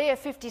 Isaiah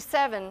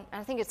 57,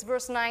 I think it's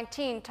verse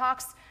 19,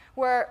 talks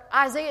where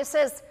Isaiah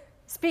says,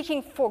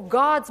 speaking for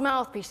God's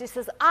mouthpiece, he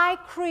says, I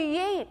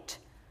create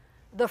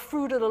the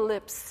fruit of the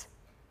lips.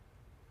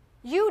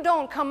 You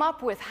don't come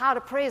up with how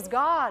to praise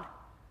God.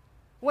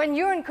 When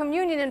you're in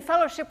communion and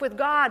fellowship with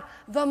God,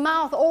 the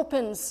mouth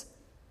opens.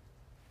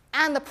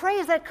 And the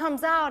praise that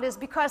comes out is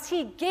because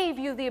he gave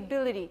you the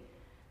ability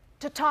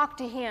to talk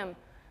to him,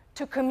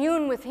 to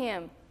commune with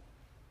him.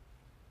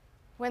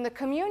 When the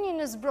communion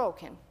is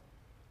broken,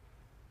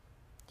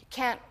 you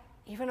can't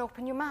even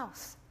open your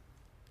mouth.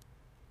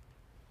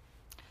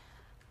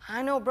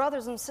 I know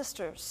brothers and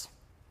sisters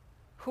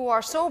who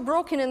are so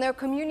broken in their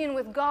communion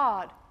with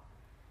God,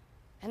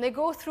 and they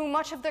go through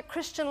much of their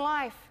Christian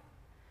life,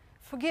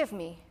 forgive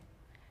me,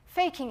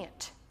 faking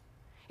it.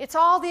 It's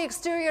all the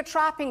exterior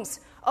trappings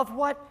of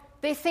what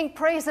they think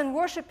praise and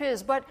worship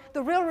is, but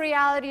the real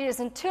reality is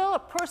until a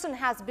person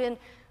has been,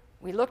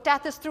 we looked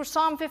at this through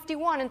Psalm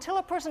 51, until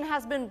a person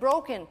has been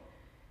broken,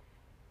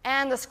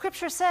 and the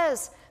scripture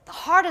says the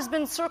heart has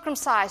been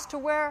circumcised to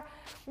where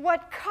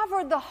what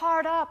covered the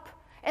heart up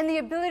and the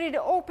ability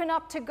to open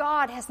up to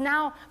God has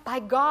now, by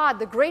God,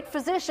 the great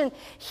physician,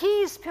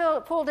 he's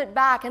pulled it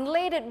back and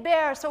laid it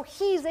bare so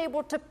he's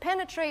able to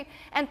penetrate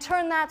and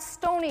turn that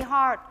stony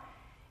heart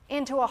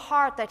into a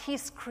heart that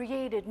he's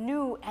created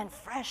new and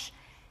fresh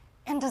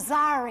and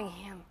desiring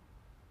him.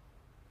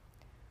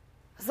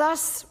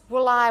 Thus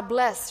will I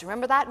bless.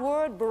 Remember that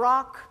word?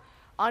 Barak,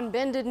 on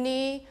bended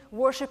knee,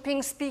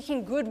 worshiping,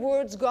 speaking good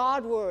words,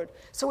 God word.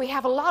 So we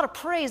have a lot of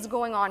praise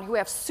going on. We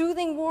have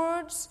soothing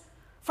words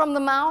from the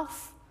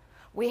mouth.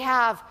 We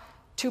have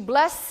to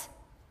bless,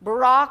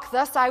 Barak,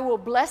 thus I will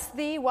bless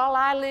thee while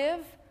I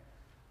live.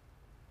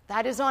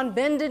 That is on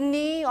bended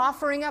knee,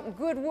 offering up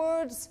good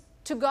words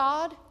to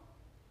God.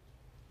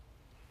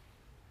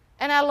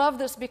 And I love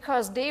this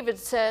because David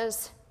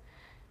says,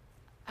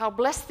 I'll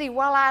bless thee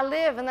while I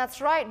live. And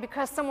that's right,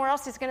 because somewhere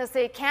else he's going to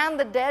say, can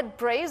the dead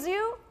praise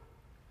you?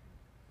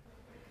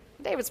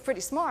 David's pretty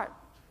smart.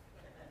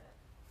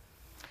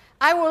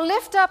 I will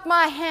lift up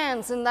my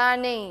hands in thy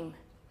name.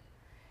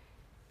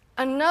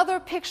 Another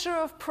picture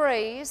of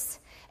praise,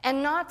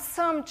 and not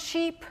some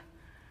cheap,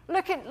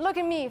 look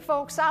at me,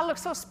 folks, I look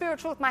so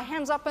spiritual with my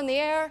hands up in the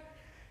air.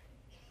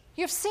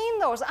 You've seen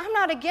those. I'm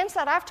not against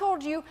that. I've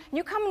told you,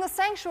 you come in the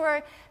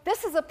sanctuary,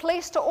 this is a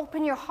place to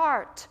open your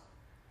heart.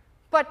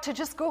 But to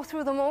just go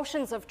through the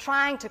motions of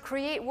trying to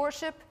create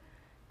worship,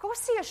 go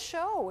see a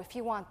show if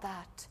you want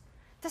that.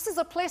 This is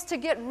a place to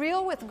get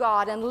real with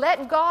God and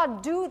let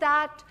God do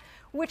that,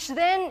 which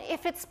then,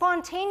 if it's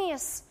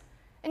spontaneous,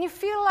 and you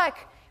feel like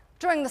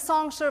during the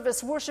song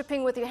service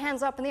worshiping with your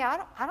hands up in the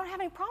air, I don't have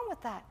any problem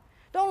with that.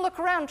 Don't look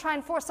around and try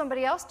and force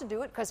somebody else to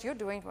do it because you're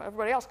doing it.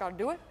 Everybody else got to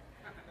do it.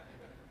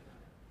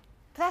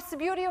 But that's the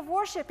beauty of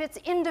worship. It's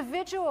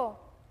individual.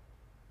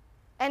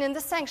 And in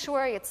the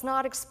sanctuary, it's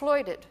not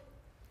exploited.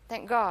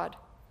 Thank God.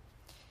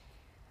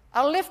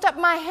 I'll lift up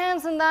my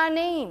hands in thy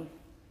name.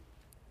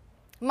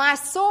 My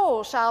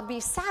soul shall be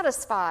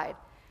satisfied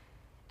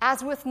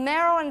as with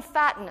marrow and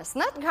fatness.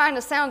 And that kind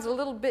of sounds a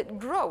little bit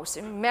gross,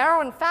 marrow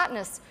and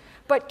fatness.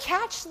 But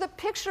catch the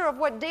picture of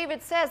what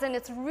David says, and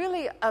it's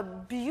really a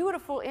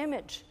beautiful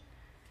image.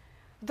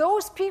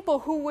 Those people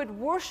who would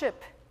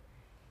worship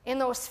in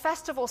those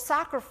festival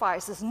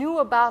sacrifices knew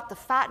about the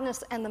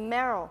fatness and the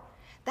marrow.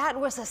 That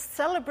was a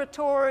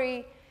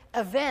celebratory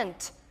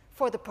event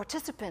for the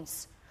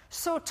participants.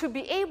 So to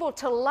be able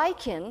to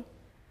liken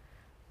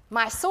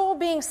my soul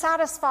being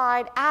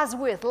satisfied as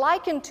with,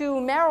 likened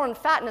to marrow and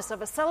fatness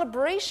of a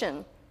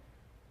celebration,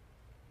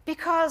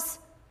 because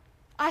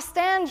I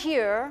stand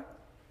here,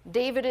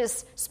 David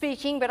is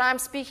speaking, but I'm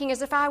speaking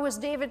as if I was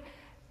David,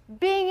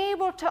 being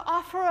able to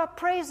offer up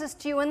praises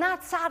to you, and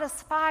that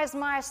satisfies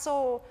my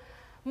soul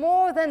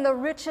more than the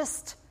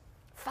richest,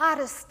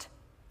 fattest,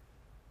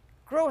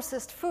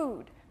 grossest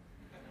food.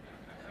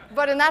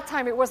 But in that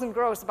time, it wasn't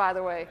gross, by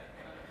the way.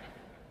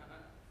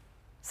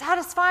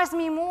 Satisfies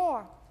me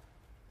more.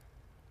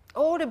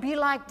 Oh, to be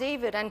like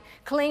David and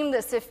claim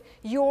this if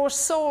your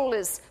soul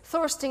is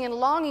thirsting and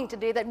longing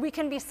today, that we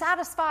can be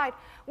satisfied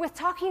with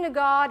talking to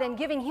God and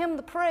giving Him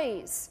the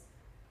praise,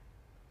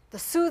 the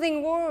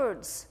soothing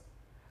words,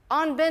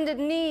 on bended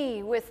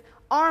knee with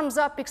arms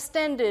up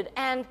extended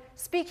and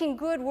speaking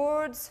good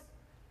words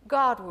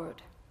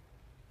Godward.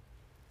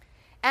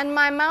 And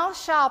my mouth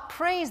shall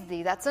praise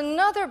thee. That's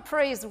another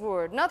praise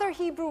word, another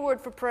Hebrew word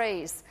for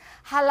praise.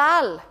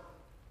 Halal,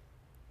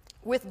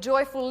 with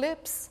joyful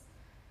lips.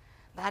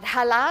 That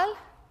halal,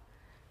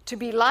 to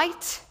be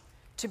light,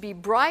 to be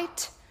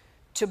bright,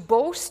 to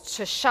boast,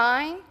 to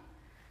shine,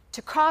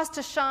 to cause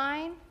to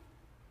shine.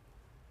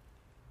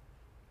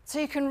 So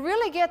you can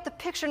really get the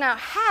picture now.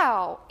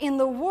 How in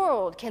the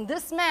world can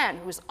this man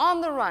who's on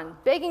the run,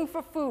 begging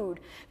for food,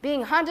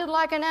 being hunted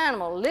like an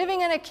animal,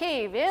 living in a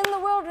cave in the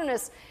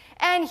wilderness,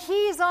 and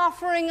he's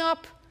offering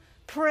up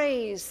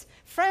praise?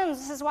 Friends,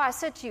 this is why I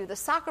said to you, the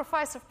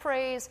sacrifice of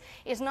praise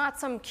is not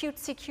some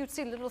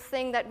cutesy little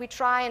thing that we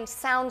try and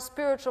sound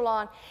spiritual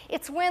on.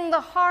 It's when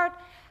the heart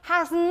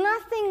has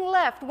nothing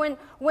left.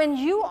 When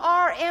you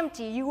are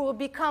empty, you will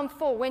become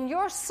full. When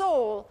your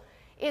soul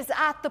is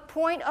at the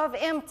point of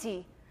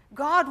empty,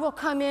 God will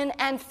come in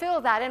and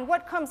fill that. And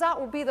what comes out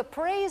will be the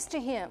praise to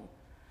Him,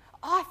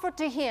 offered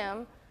to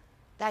Him,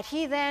 that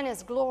He then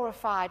is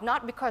glorified,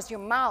 not because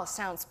your mouth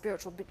sounds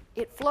spiritual, but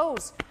it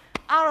flows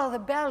out of the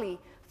belly,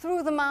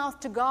 through the mouth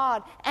to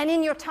God. And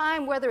in your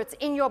time, whether it's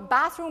in your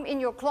bathroom, in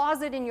your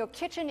closet, in your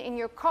kitchen, in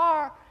your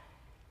car,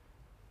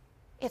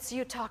 it's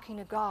you talking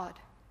to God.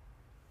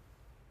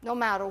 No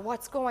matter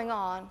what's going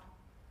on,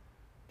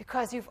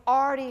 because you've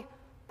already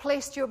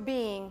placed your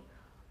being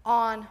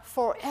on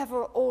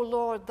forever, O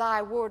Lord,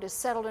 thy word is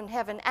settled in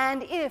heaven.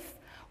 And if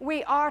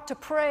we are to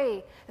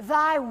pray,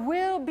 thy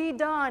will be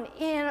done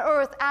in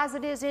earth as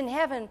it is in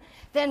heaven,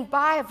 then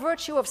by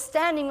virtue of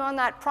standing on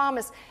that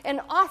promise and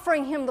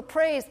offering Him the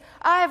praise,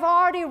 I've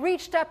already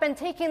reached up and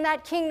taken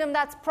that kingdom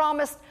that's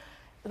promised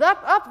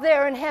up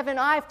there in heaven.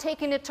 I've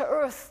taken it to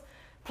earth,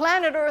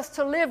 planet earth,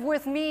 to live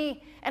with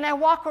me. And I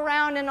walk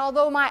around, and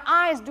although my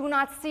eyes do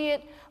not see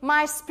it,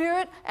 my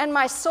spirit and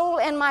my soul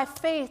and my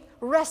faith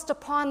rest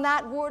upon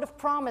that word of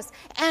promise,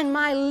 and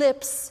my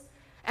lips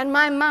and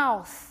my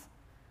mouth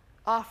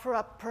offer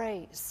up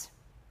praise.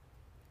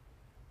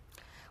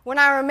 When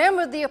I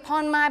remember thee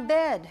upon my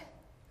bed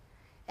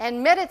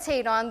and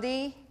meditate on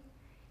thee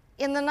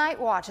in the night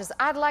watches,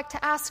 I'd like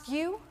to ask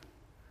you,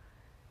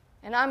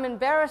 and I'm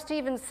embarrassed to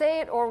even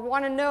say it or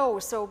want to know,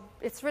 so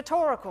it's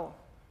rhetorical,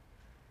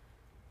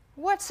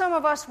 what some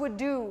of us would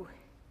do,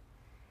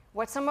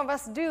 what some of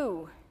us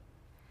do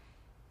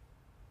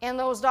in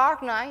those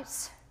dark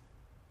nights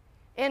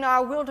in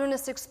our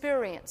wilderness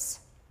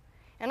experience.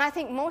 And I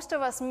think most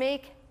of us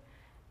make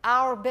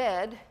our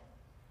bed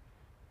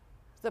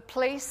the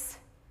place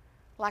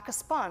like a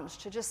sponge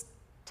to just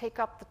take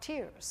up the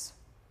tears.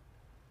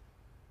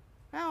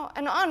 Now,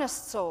 an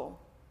honest soul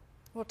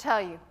will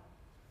tell you,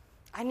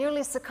 I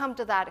nearly succumbed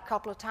to that a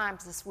couple of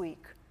times this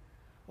week,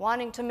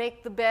 wanting to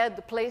make the bed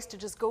the place to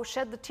just go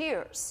shed the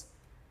tears.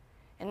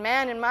 And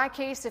man, in my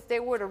case, if they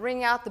were to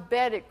wring out the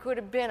bed, it could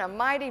have been a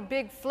mighty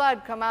big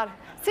flood come out.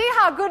 See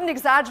how good an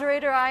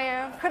exaggerator I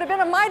am? Could have been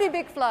a mighty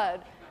big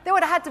flood. They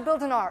would have had to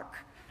build an ark.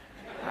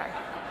 Right.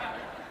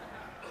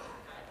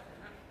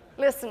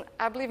 Listen,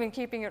 I believe in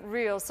keeping it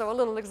real, so a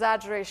little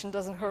exaggeration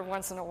doesn't hurt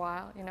once in a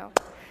while, you know.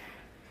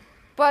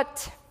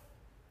 But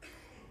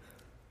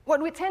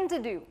what we tend to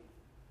do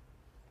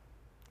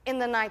in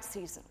the night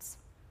seasons,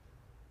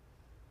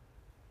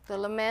 the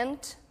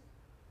lament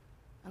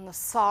and the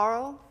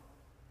sorrow,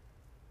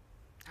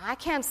 I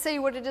can't say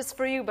what it is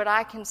for you, but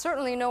I can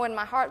certainly know in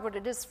my heart what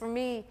it is for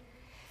me.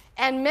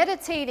 And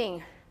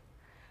meditating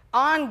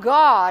on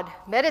God,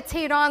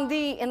 meditate on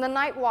thee in the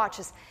night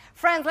watches.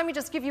 Friends, let me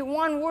just give you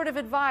one word of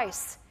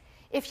advice.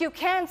 If you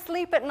can't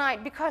sleep at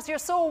night because you're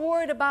so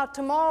worried about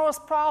tomorrow's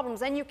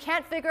problems and you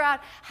can't figure out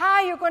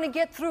how you're going to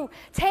get through,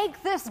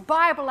 take this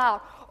Bible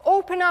out.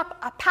 Open up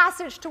a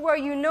passage to where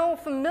you know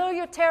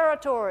familiar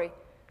territory.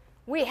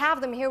 We have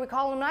them here. We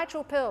call them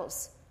nitro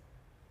pills.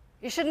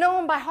 You should know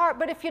them by heart,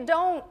 but if you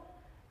don't,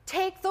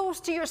 take those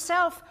to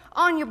yourself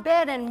on your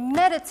bed and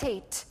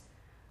meditate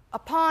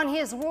upon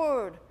His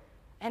Word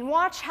and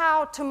watch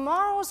how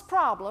tomorrow's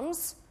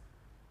problems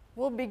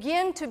will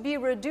begin to be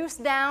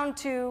reduced down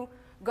to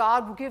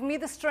God will give me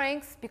the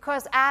strength,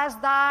 because as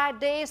thy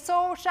day,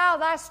 so shall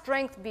thy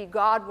strength be.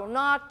 God will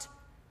not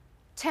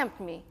tempt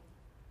me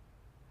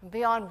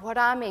beyond what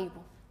I'm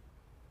able.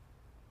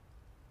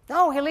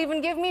 No, he'll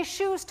even give me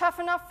shoes tough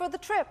enough for the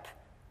trip.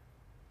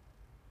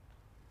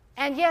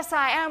 And yes,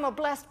 I am a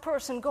blessed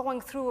person going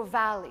through a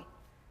valley.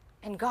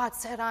 And God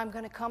said, I'm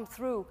going to come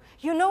through.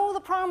 You know the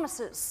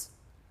promises.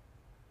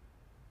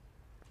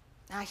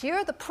 Now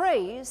hear the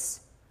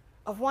praise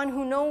of one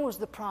who knows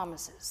the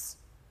promises.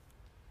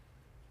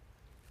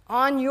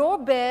 On your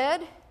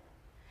bed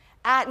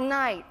at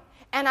night.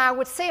 And I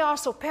would say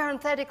also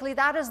parenthetically,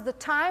 that is the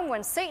time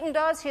when Satan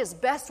does his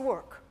best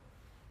work.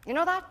 You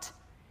know that?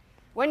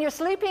 When you're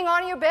sleeping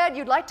on your bed,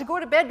 you'd like to go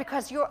to bed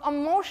because you're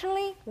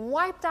emotionally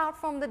wiped out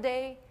from the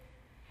day.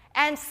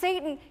 And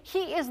Satan,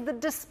 he is the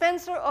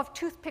dispenser of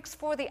toothpicks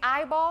for the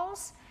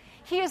eyeballs.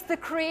 He is the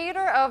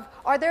creator of,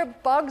 are there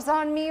bugs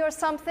on me or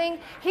something?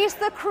 He's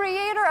the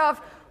creator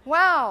of,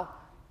 wow,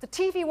 the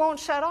TV won't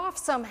shut off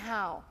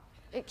somehow.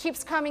 It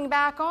keeps coming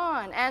back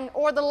on,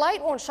 or the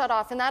light won't shut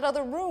off in that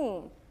other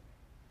room.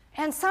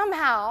 And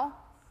somehow,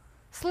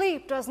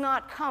 sleep does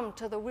not come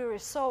to the weary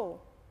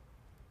soul.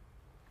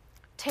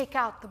 Take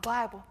out the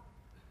Bible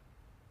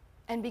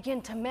and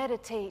begin to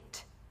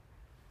meditate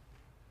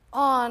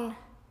on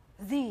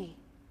thee,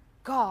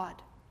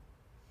 God.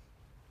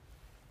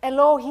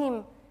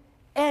 Elohim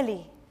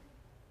Eli.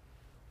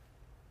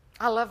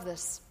 I love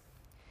this.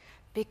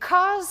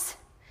 Because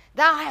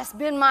thou hast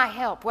been my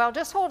help. Well,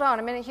 just hold on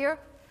a minute here.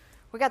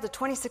 We got the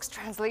 26th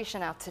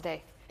translation out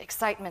today.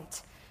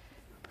 Excitement.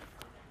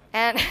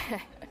 And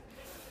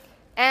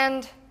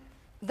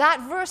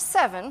that verse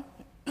 7,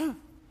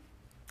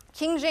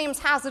 King James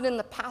has it in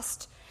the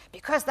past,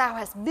 because thou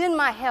hast been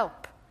my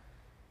help.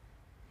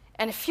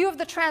 And a few of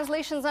the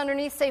translations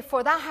underneath say,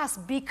 for thou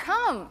hast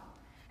become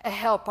a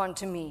help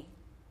unto me.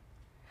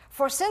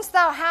 For since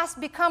thou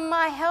hast become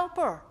my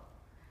helper,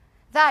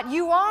 that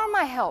you are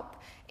my help.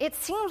 It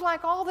seems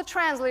like all the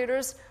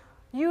translators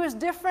use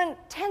different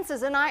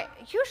tenses, and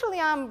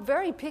I'm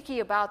very picky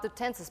about the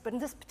tenses, but in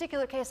this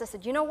particular case I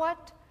said, you know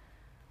what?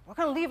 We're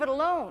going to leave it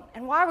alone.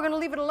 And why we're going to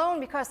leave it alone?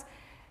 Because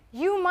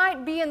you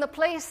might be in the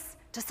place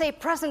to say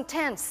present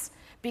tense,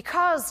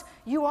 because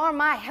you are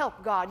my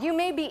help, God. You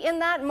may be in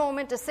that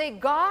moment to say,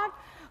 God,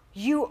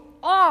 you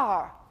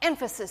are,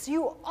 emphasis,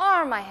 you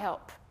are my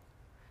help.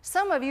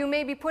 Some of you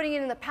may be putting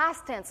it in the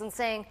past tense and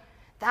saying,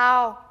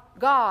 thou,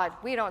 God.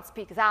 We don't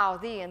speak thou,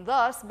 thee, and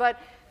thus, but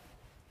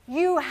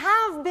you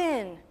have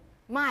been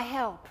my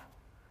help.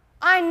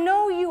 I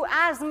know you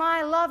as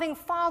my loving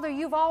Father.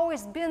 You've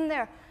always been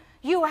there.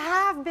 You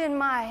have been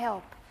my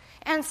help.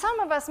 And some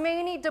of us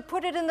may need to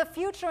put it in the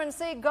future and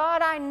say,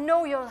 God, I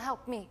know you'll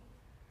help me.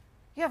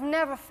 You have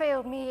never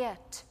failed me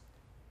yet.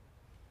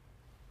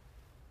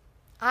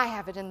 I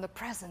have it in the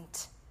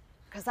present.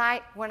 Because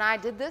when I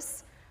did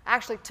this, I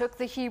actually took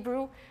the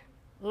Hebrew,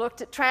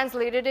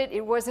 translated it.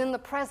 It was in the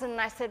present,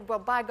 and I said, well,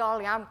 by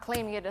golly, I'm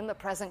claiming it in the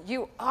present.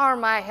 You are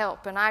my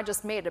help. And I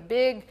just made a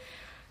big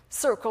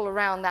circle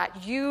around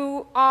that.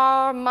 You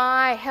are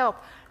my help.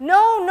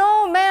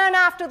 No man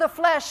after the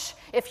flesh.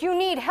 If you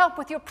need help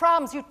with your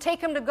problems, you take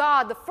them to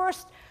God. The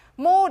first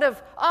mode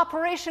of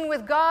operation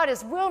with God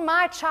is, will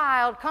my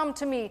child come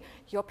to me?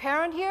 Your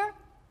parent here,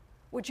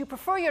 would you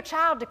prefer your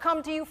child to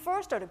come to you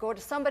first or to go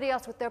to somebody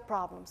else with their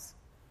problems?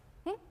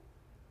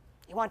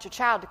 You want your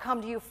child to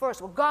come to you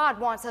first. Well, God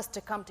wants us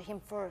to come to him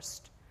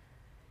first.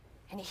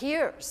 And he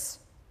hears.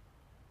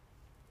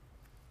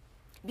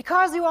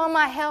 Because you are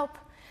my help,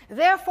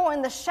 therefore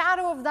in the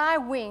shadow of thy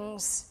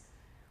wings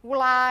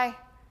will I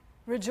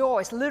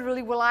rejoice.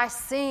 Literally, will I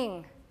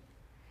sing.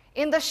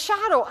 In the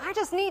shadow. I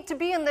just need to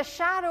be in the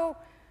shadow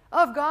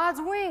of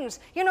God's wings.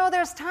 You know,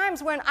 there's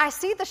times when I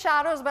see the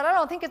shadows, but I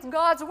don't think it's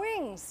God's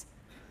wings.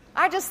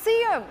 I just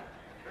see them.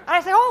 And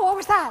I say, oh, what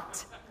was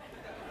that?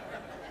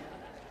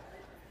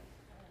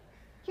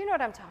 You know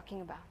what I'm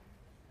talking about.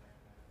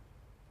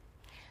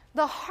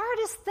 The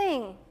hardest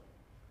thing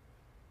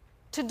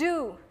to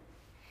do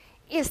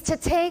is to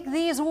take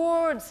these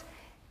words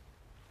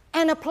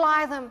and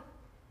apply them,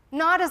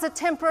 not as a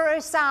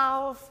temporary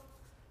salve,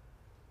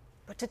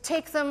 but to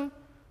take them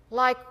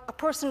like a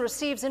person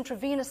receives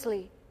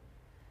intravenously.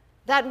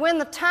 That when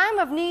the time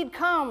of need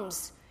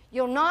comes,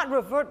 you'll not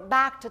revert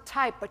back to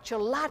type, but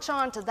you'll latch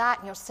on to that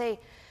and you'll say,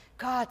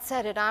 God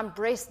said it, I'm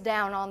braced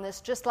down on this.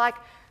 Just like,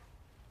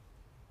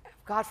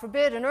 God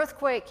forbid, an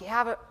earthquake, you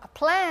have a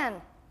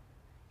plan.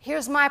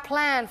 Here's my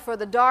plan for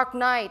the dark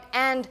night,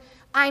 and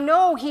I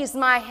know he's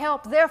my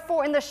help.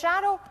 Therefore, in the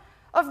shadow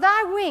of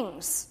thy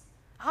wings,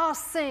 I'll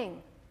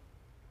sing.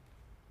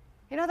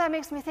 You know, that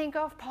makes me think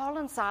of Paul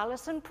and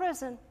Silas in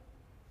prison.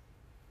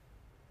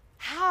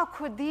 How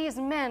could these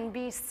men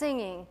be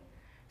singing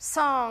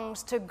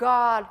songs to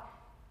God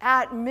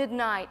at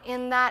midnight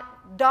in that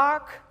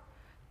dark,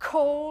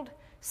 cold,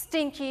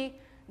 stinky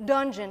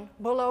dungeon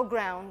below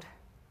ground?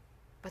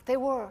 But they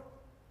were.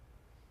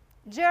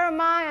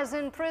 Jeremiah's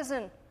in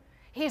prison.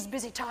 He's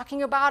busy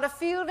talking about a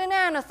field in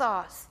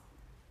Anathoth.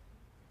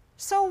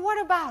 So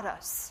what about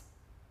us?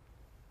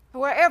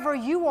 Wherever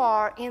you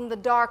are in the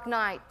dark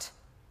night,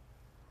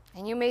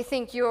 and you may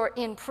think you're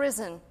in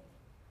prison,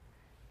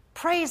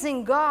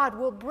 praising God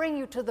will bring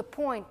you to the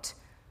point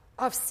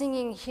of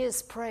singing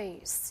His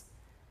praise.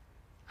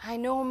 I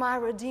know my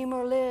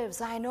Redeemer lives.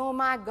 I know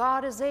my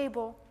God is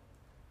able.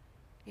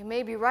 You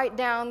may be right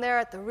down there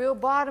at the real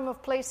bottom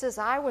of places.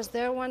 I was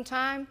there one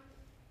time.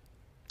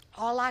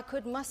 All I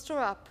could muster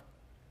up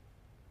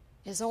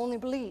is only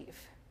believe.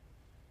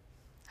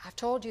 I've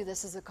told you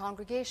this is a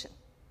congregation.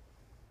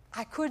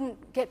 I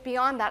couldn't get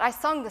beyond that. I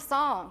sung the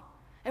song,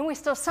 and we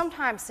still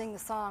sometimes sing the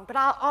song, but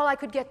all I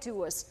could get to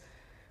was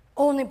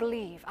only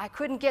believe. I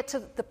couldn't get to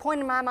the point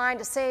in my mind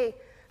to say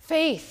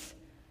faith.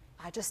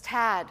 I just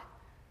had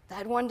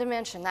that one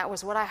dimension. That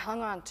was what I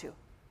hung on to.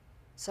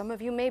 Some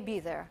of you may be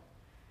there.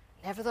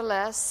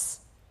 Nevertheless,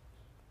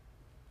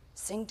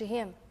 sing to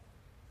Him.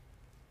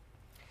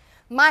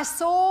 My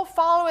soul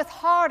followeth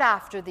hard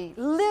after thee.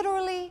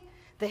 Literally,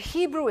 the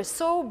Hebrew is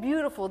so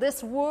beautiful.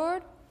 This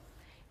word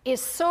is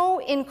so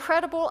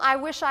incredible. I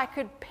wish I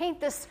could paint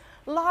this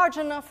large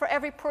enough for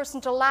every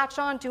person to latch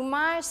on to.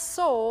 My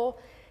soul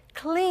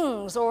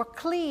clings or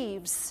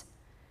cleaves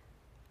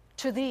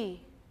to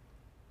thee.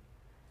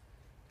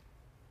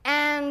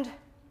 And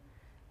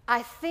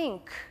I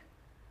think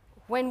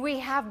when we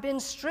have been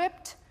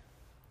stripped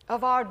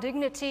of our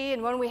dignity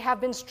and when we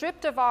have been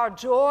stripped of our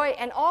joy,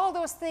 and all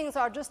those things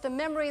are just a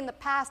memory in the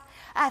past,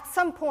 at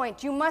some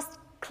point you must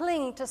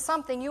cling to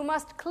something. You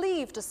must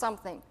cleave to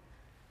something.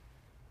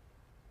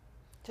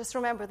 Just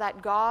remember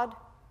that God,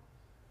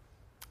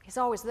 He's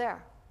always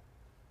there.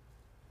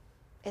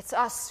 It's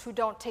us who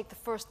don't take the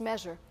first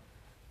measure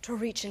to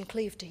reach and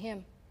cleave to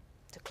Him,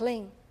 to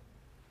cling.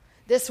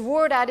 This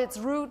word at its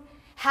root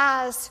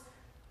has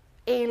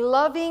a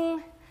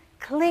loving,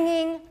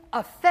 clinging,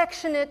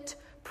 affectionate,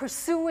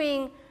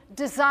 pursuing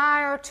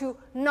desire to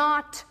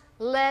not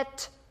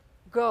let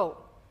go.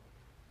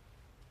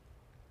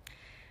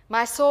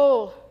 My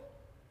soul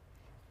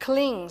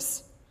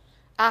clings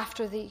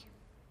after thee.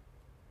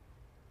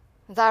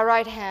 Thy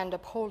right hand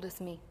upholdeth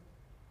me.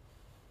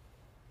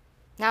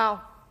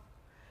 Now,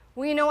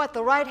 we know at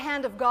the right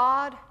hand of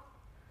God,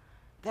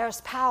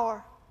 there's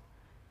power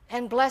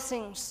and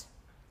blessings.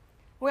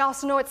 We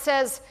also know it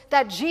says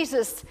that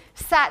Jesus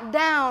sat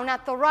down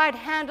at the right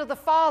hand of the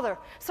Father.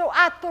 So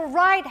at the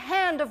right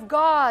hand of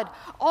God,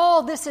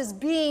 all this is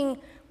being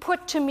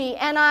put to me,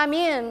 and I'm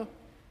in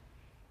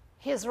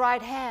His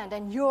right hand,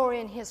 and you're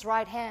in His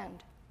right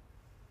hand.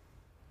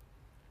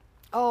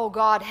 Oh,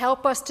 God,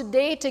 help us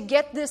today to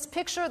get this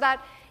picture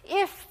that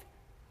if,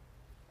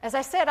 as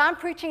I said, I'm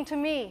preaching to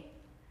me.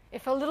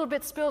 If a little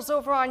bit spills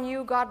over on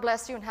you, God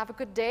bless you and have a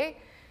good day.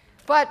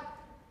 But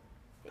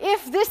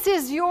if this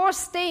is your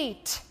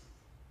state,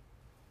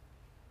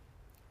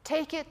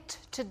 take it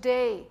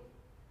today.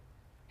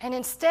 And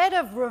instead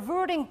of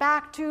reverting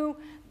back to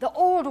the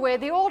old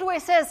way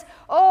says,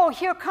 oh,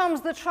 here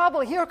comes the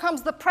trouble, here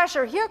comes the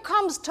pressure, here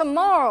comes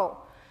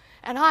tomorrow,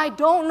 and I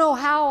don't know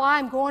how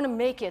I'm going to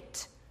make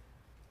it.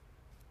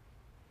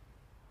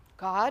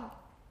 God,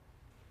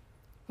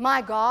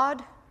 my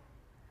God,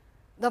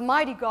 the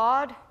mighty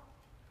God,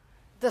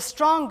 the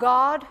strong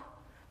God,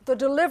 the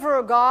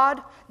deliverer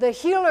God, the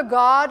healer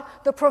God,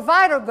 the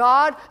provider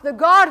God, the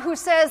God who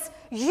says,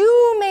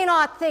 you may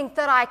not think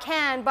that I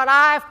can, but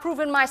I've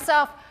proven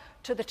myself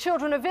to the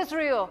children of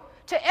Israel,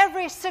 to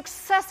every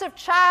successive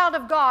child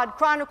of God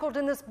chronicled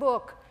in this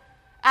book,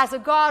 as a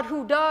God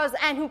who does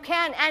and who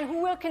can and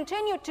who will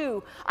continue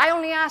to. I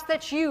only ask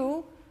that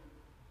you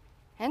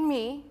and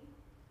me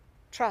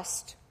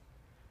trust.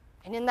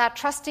 And in that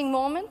trusting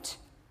moment,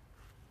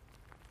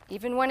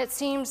 even when it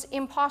seems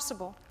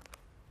impossible,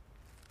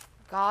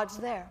 God's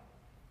there.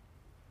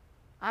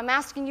 I'm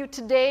asking you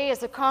today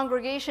as a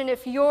congregation,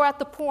 if you're at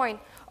the point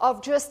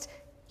of just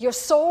your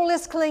soul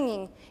is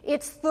clinging,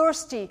 it's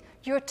thirsty,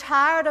 you're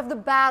tired of the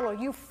battle,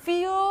 you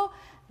feel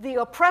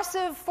the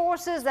oppressive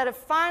forces that have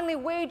finally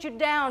weighed you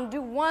down,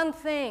 do one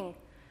thing.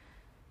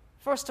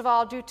 First of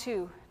all, do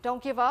two.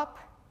 Don't give up.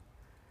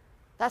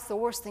 That's the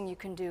worst thing you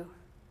can do.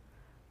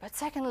 But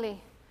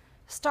secondly,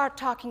 start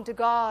talking to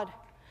God.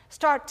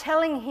 Start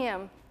telling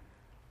Him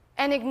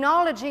and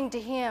acknowledging to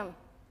Him.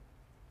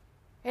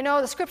 You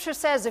know, the Scripture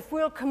says if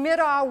we'll commit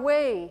our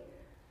way,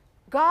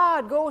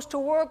 God goes to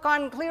work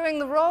on clearing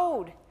the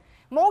road.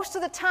 Most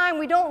of the time,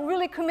 we don't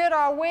really commit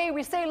our way.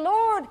 We say,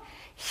 Lord,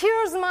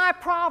 here's my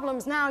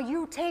problems. Now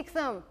you take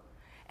them.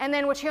 And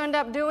then what you end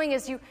up doing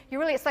is you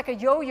really, it's like a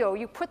yo-yo.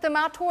 You put them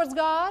out towards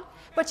God,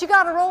 but you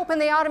got a rope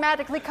and they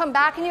automatically come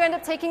back and you end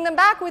up taking them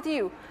back with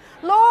you.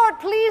 Lord,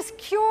 please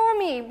cure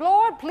me.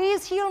 Lord,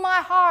 please heal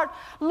my heart.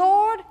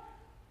 Lord,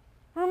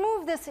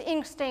 remove this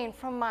ink stain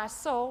from my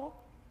soul.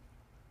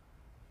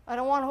 I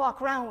don't want to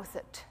walk around with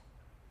it.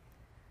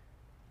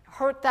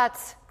 Hurt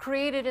that's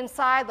created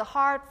inside the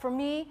heart for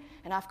me,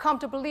 and I've come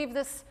to believe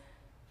this.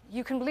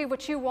 You can believe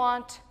what you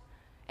want.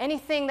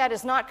 Anything that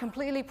is not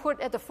completely put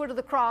at the foot of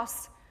the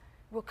cross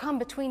will come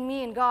between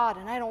me and God,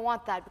 and I don't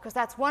want that, because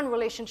that's one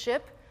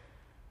relationship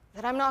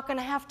that I'm not going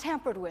to have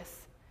tampered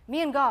with,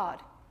 me and God.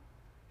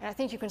 And I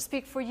think you can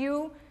speak for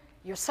you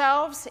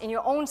yourselves, in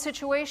your own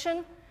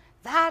situation,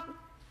 that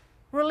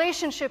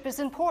relationship is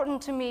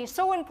important to me,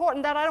 so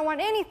important that I don't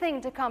want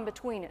anything to come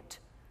between it.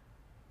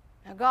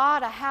 Now,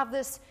 God, I have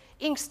this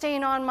ink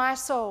stain on my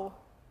soul,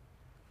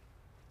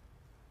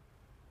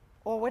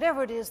 or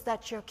whatever it is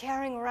that you're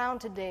carrying around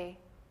today,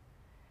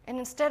 and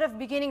instead of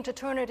beginning to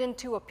turn it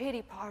into a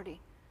pity party,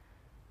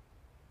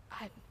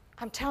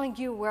 I'm telling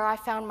you where I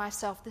found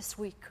myself this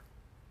week.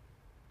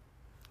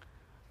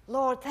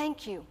 Lord,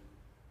 thank you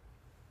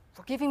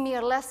for giving me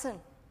a lesson,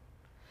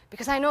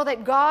 because I know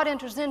that God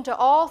enters into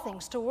all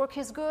things to work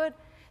His good.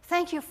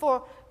 Thank you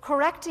for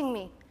correcting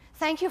me.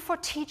 Thank you for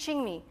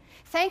teaching me.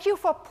 Thank you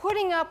for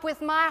putting up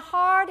with my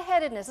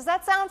hard-headedness. Does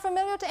that sound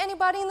familiar to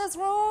anybody in this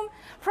room?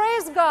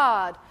 Praise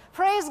God.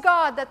 Praise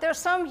God that there's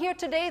some here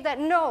today that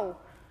know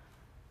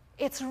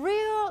it's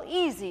real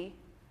easy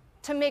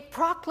to make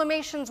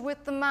proclamations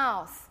with the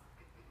mouth.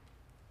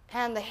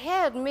 And the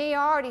head may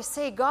already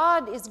say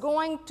God is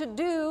going to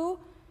do,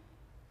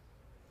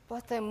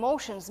 but the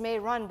emotions may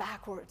run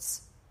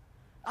backwards.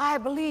 I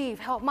believe,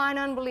 help mine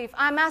unbelief.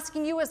 I'm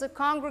asking you as a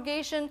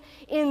congregation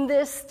in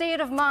this state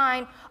of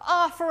mind,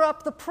 offer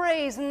up the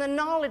praise and the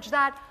knowledge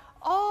that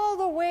all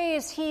the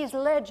ways He's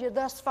led you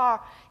thus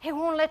far, He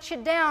won't let you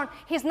down.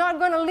 He's not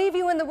going to leave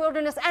you in the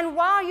wilderness. And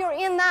while you're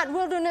in that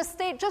wilderness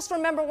state, just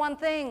remember one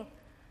thing.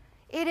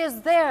 It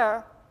is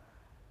there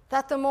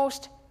that the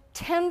most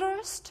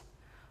tenderest,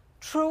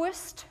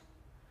 truest,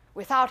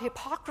 without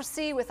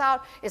hypocrisy,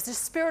 is this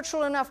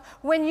spiritual enough?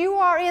 When you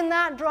are in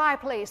that dry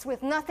place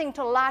with nothing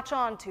to latch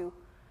onto,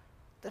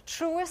 the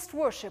truest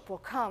worship will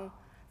come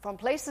from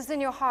places in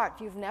your heart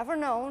you've never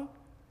known,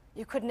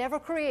 you could never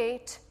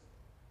create,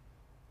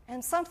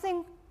 and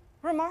something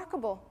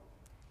remarkable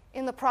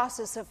in the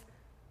process of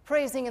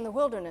praising in the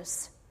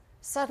wilderness.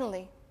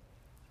 Suddenly,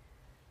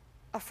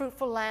 a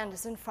fruitful land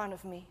is in front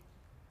of me.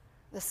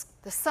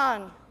 The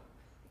sun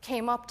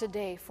came up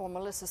today for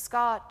Melissa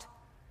Scott,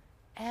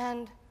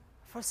 and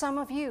for some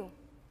of you,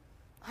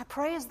 I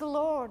praised the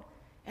Lord,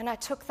 and I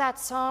took that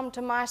psalm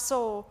to my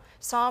soul,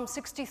 Psalm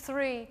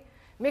 63,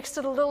 mixed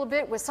it a little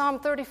bit with Psalm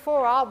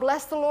 34, I'll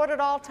bless the Lord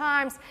at all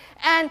times,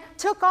 and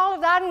took all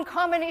of that in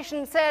combination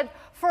and said,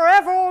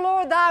 forever, O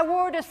Lord, thy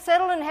word is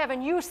settled in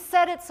heaven. You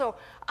said it, so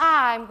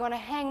I'm going to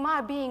hang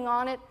my being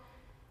on it.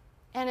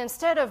 And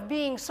instead of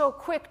being so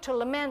quick to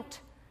lament,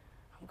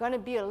 I'm going to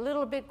be a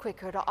little bit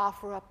quicker to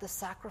offer up the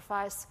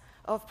sacrifice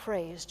of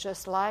praise,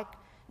 just like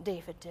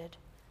David did.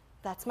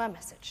 That's my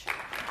message.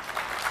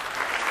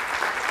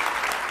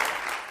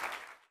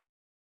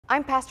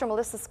 I'm Pastor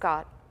Melissa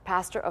Scott,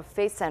 pastor of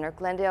Faith Center,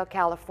 Glendale,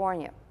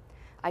 California.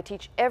 I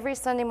teach every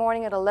Sunday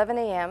morning at 11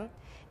 a.m.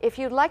 If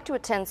you'd like to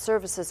attend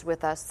services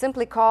with us,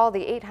 simply call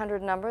the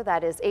 800 number,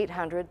 that is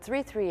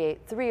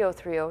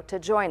 800-338-3030, to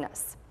join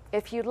us.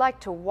 If you'd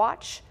like to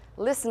watch,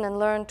 listen, and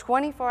learn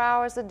 24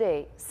 hours a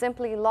day,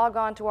 simply log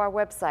on to our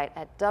website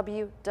at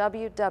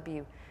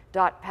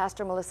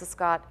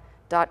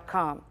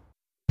www.pastormelissascott.com.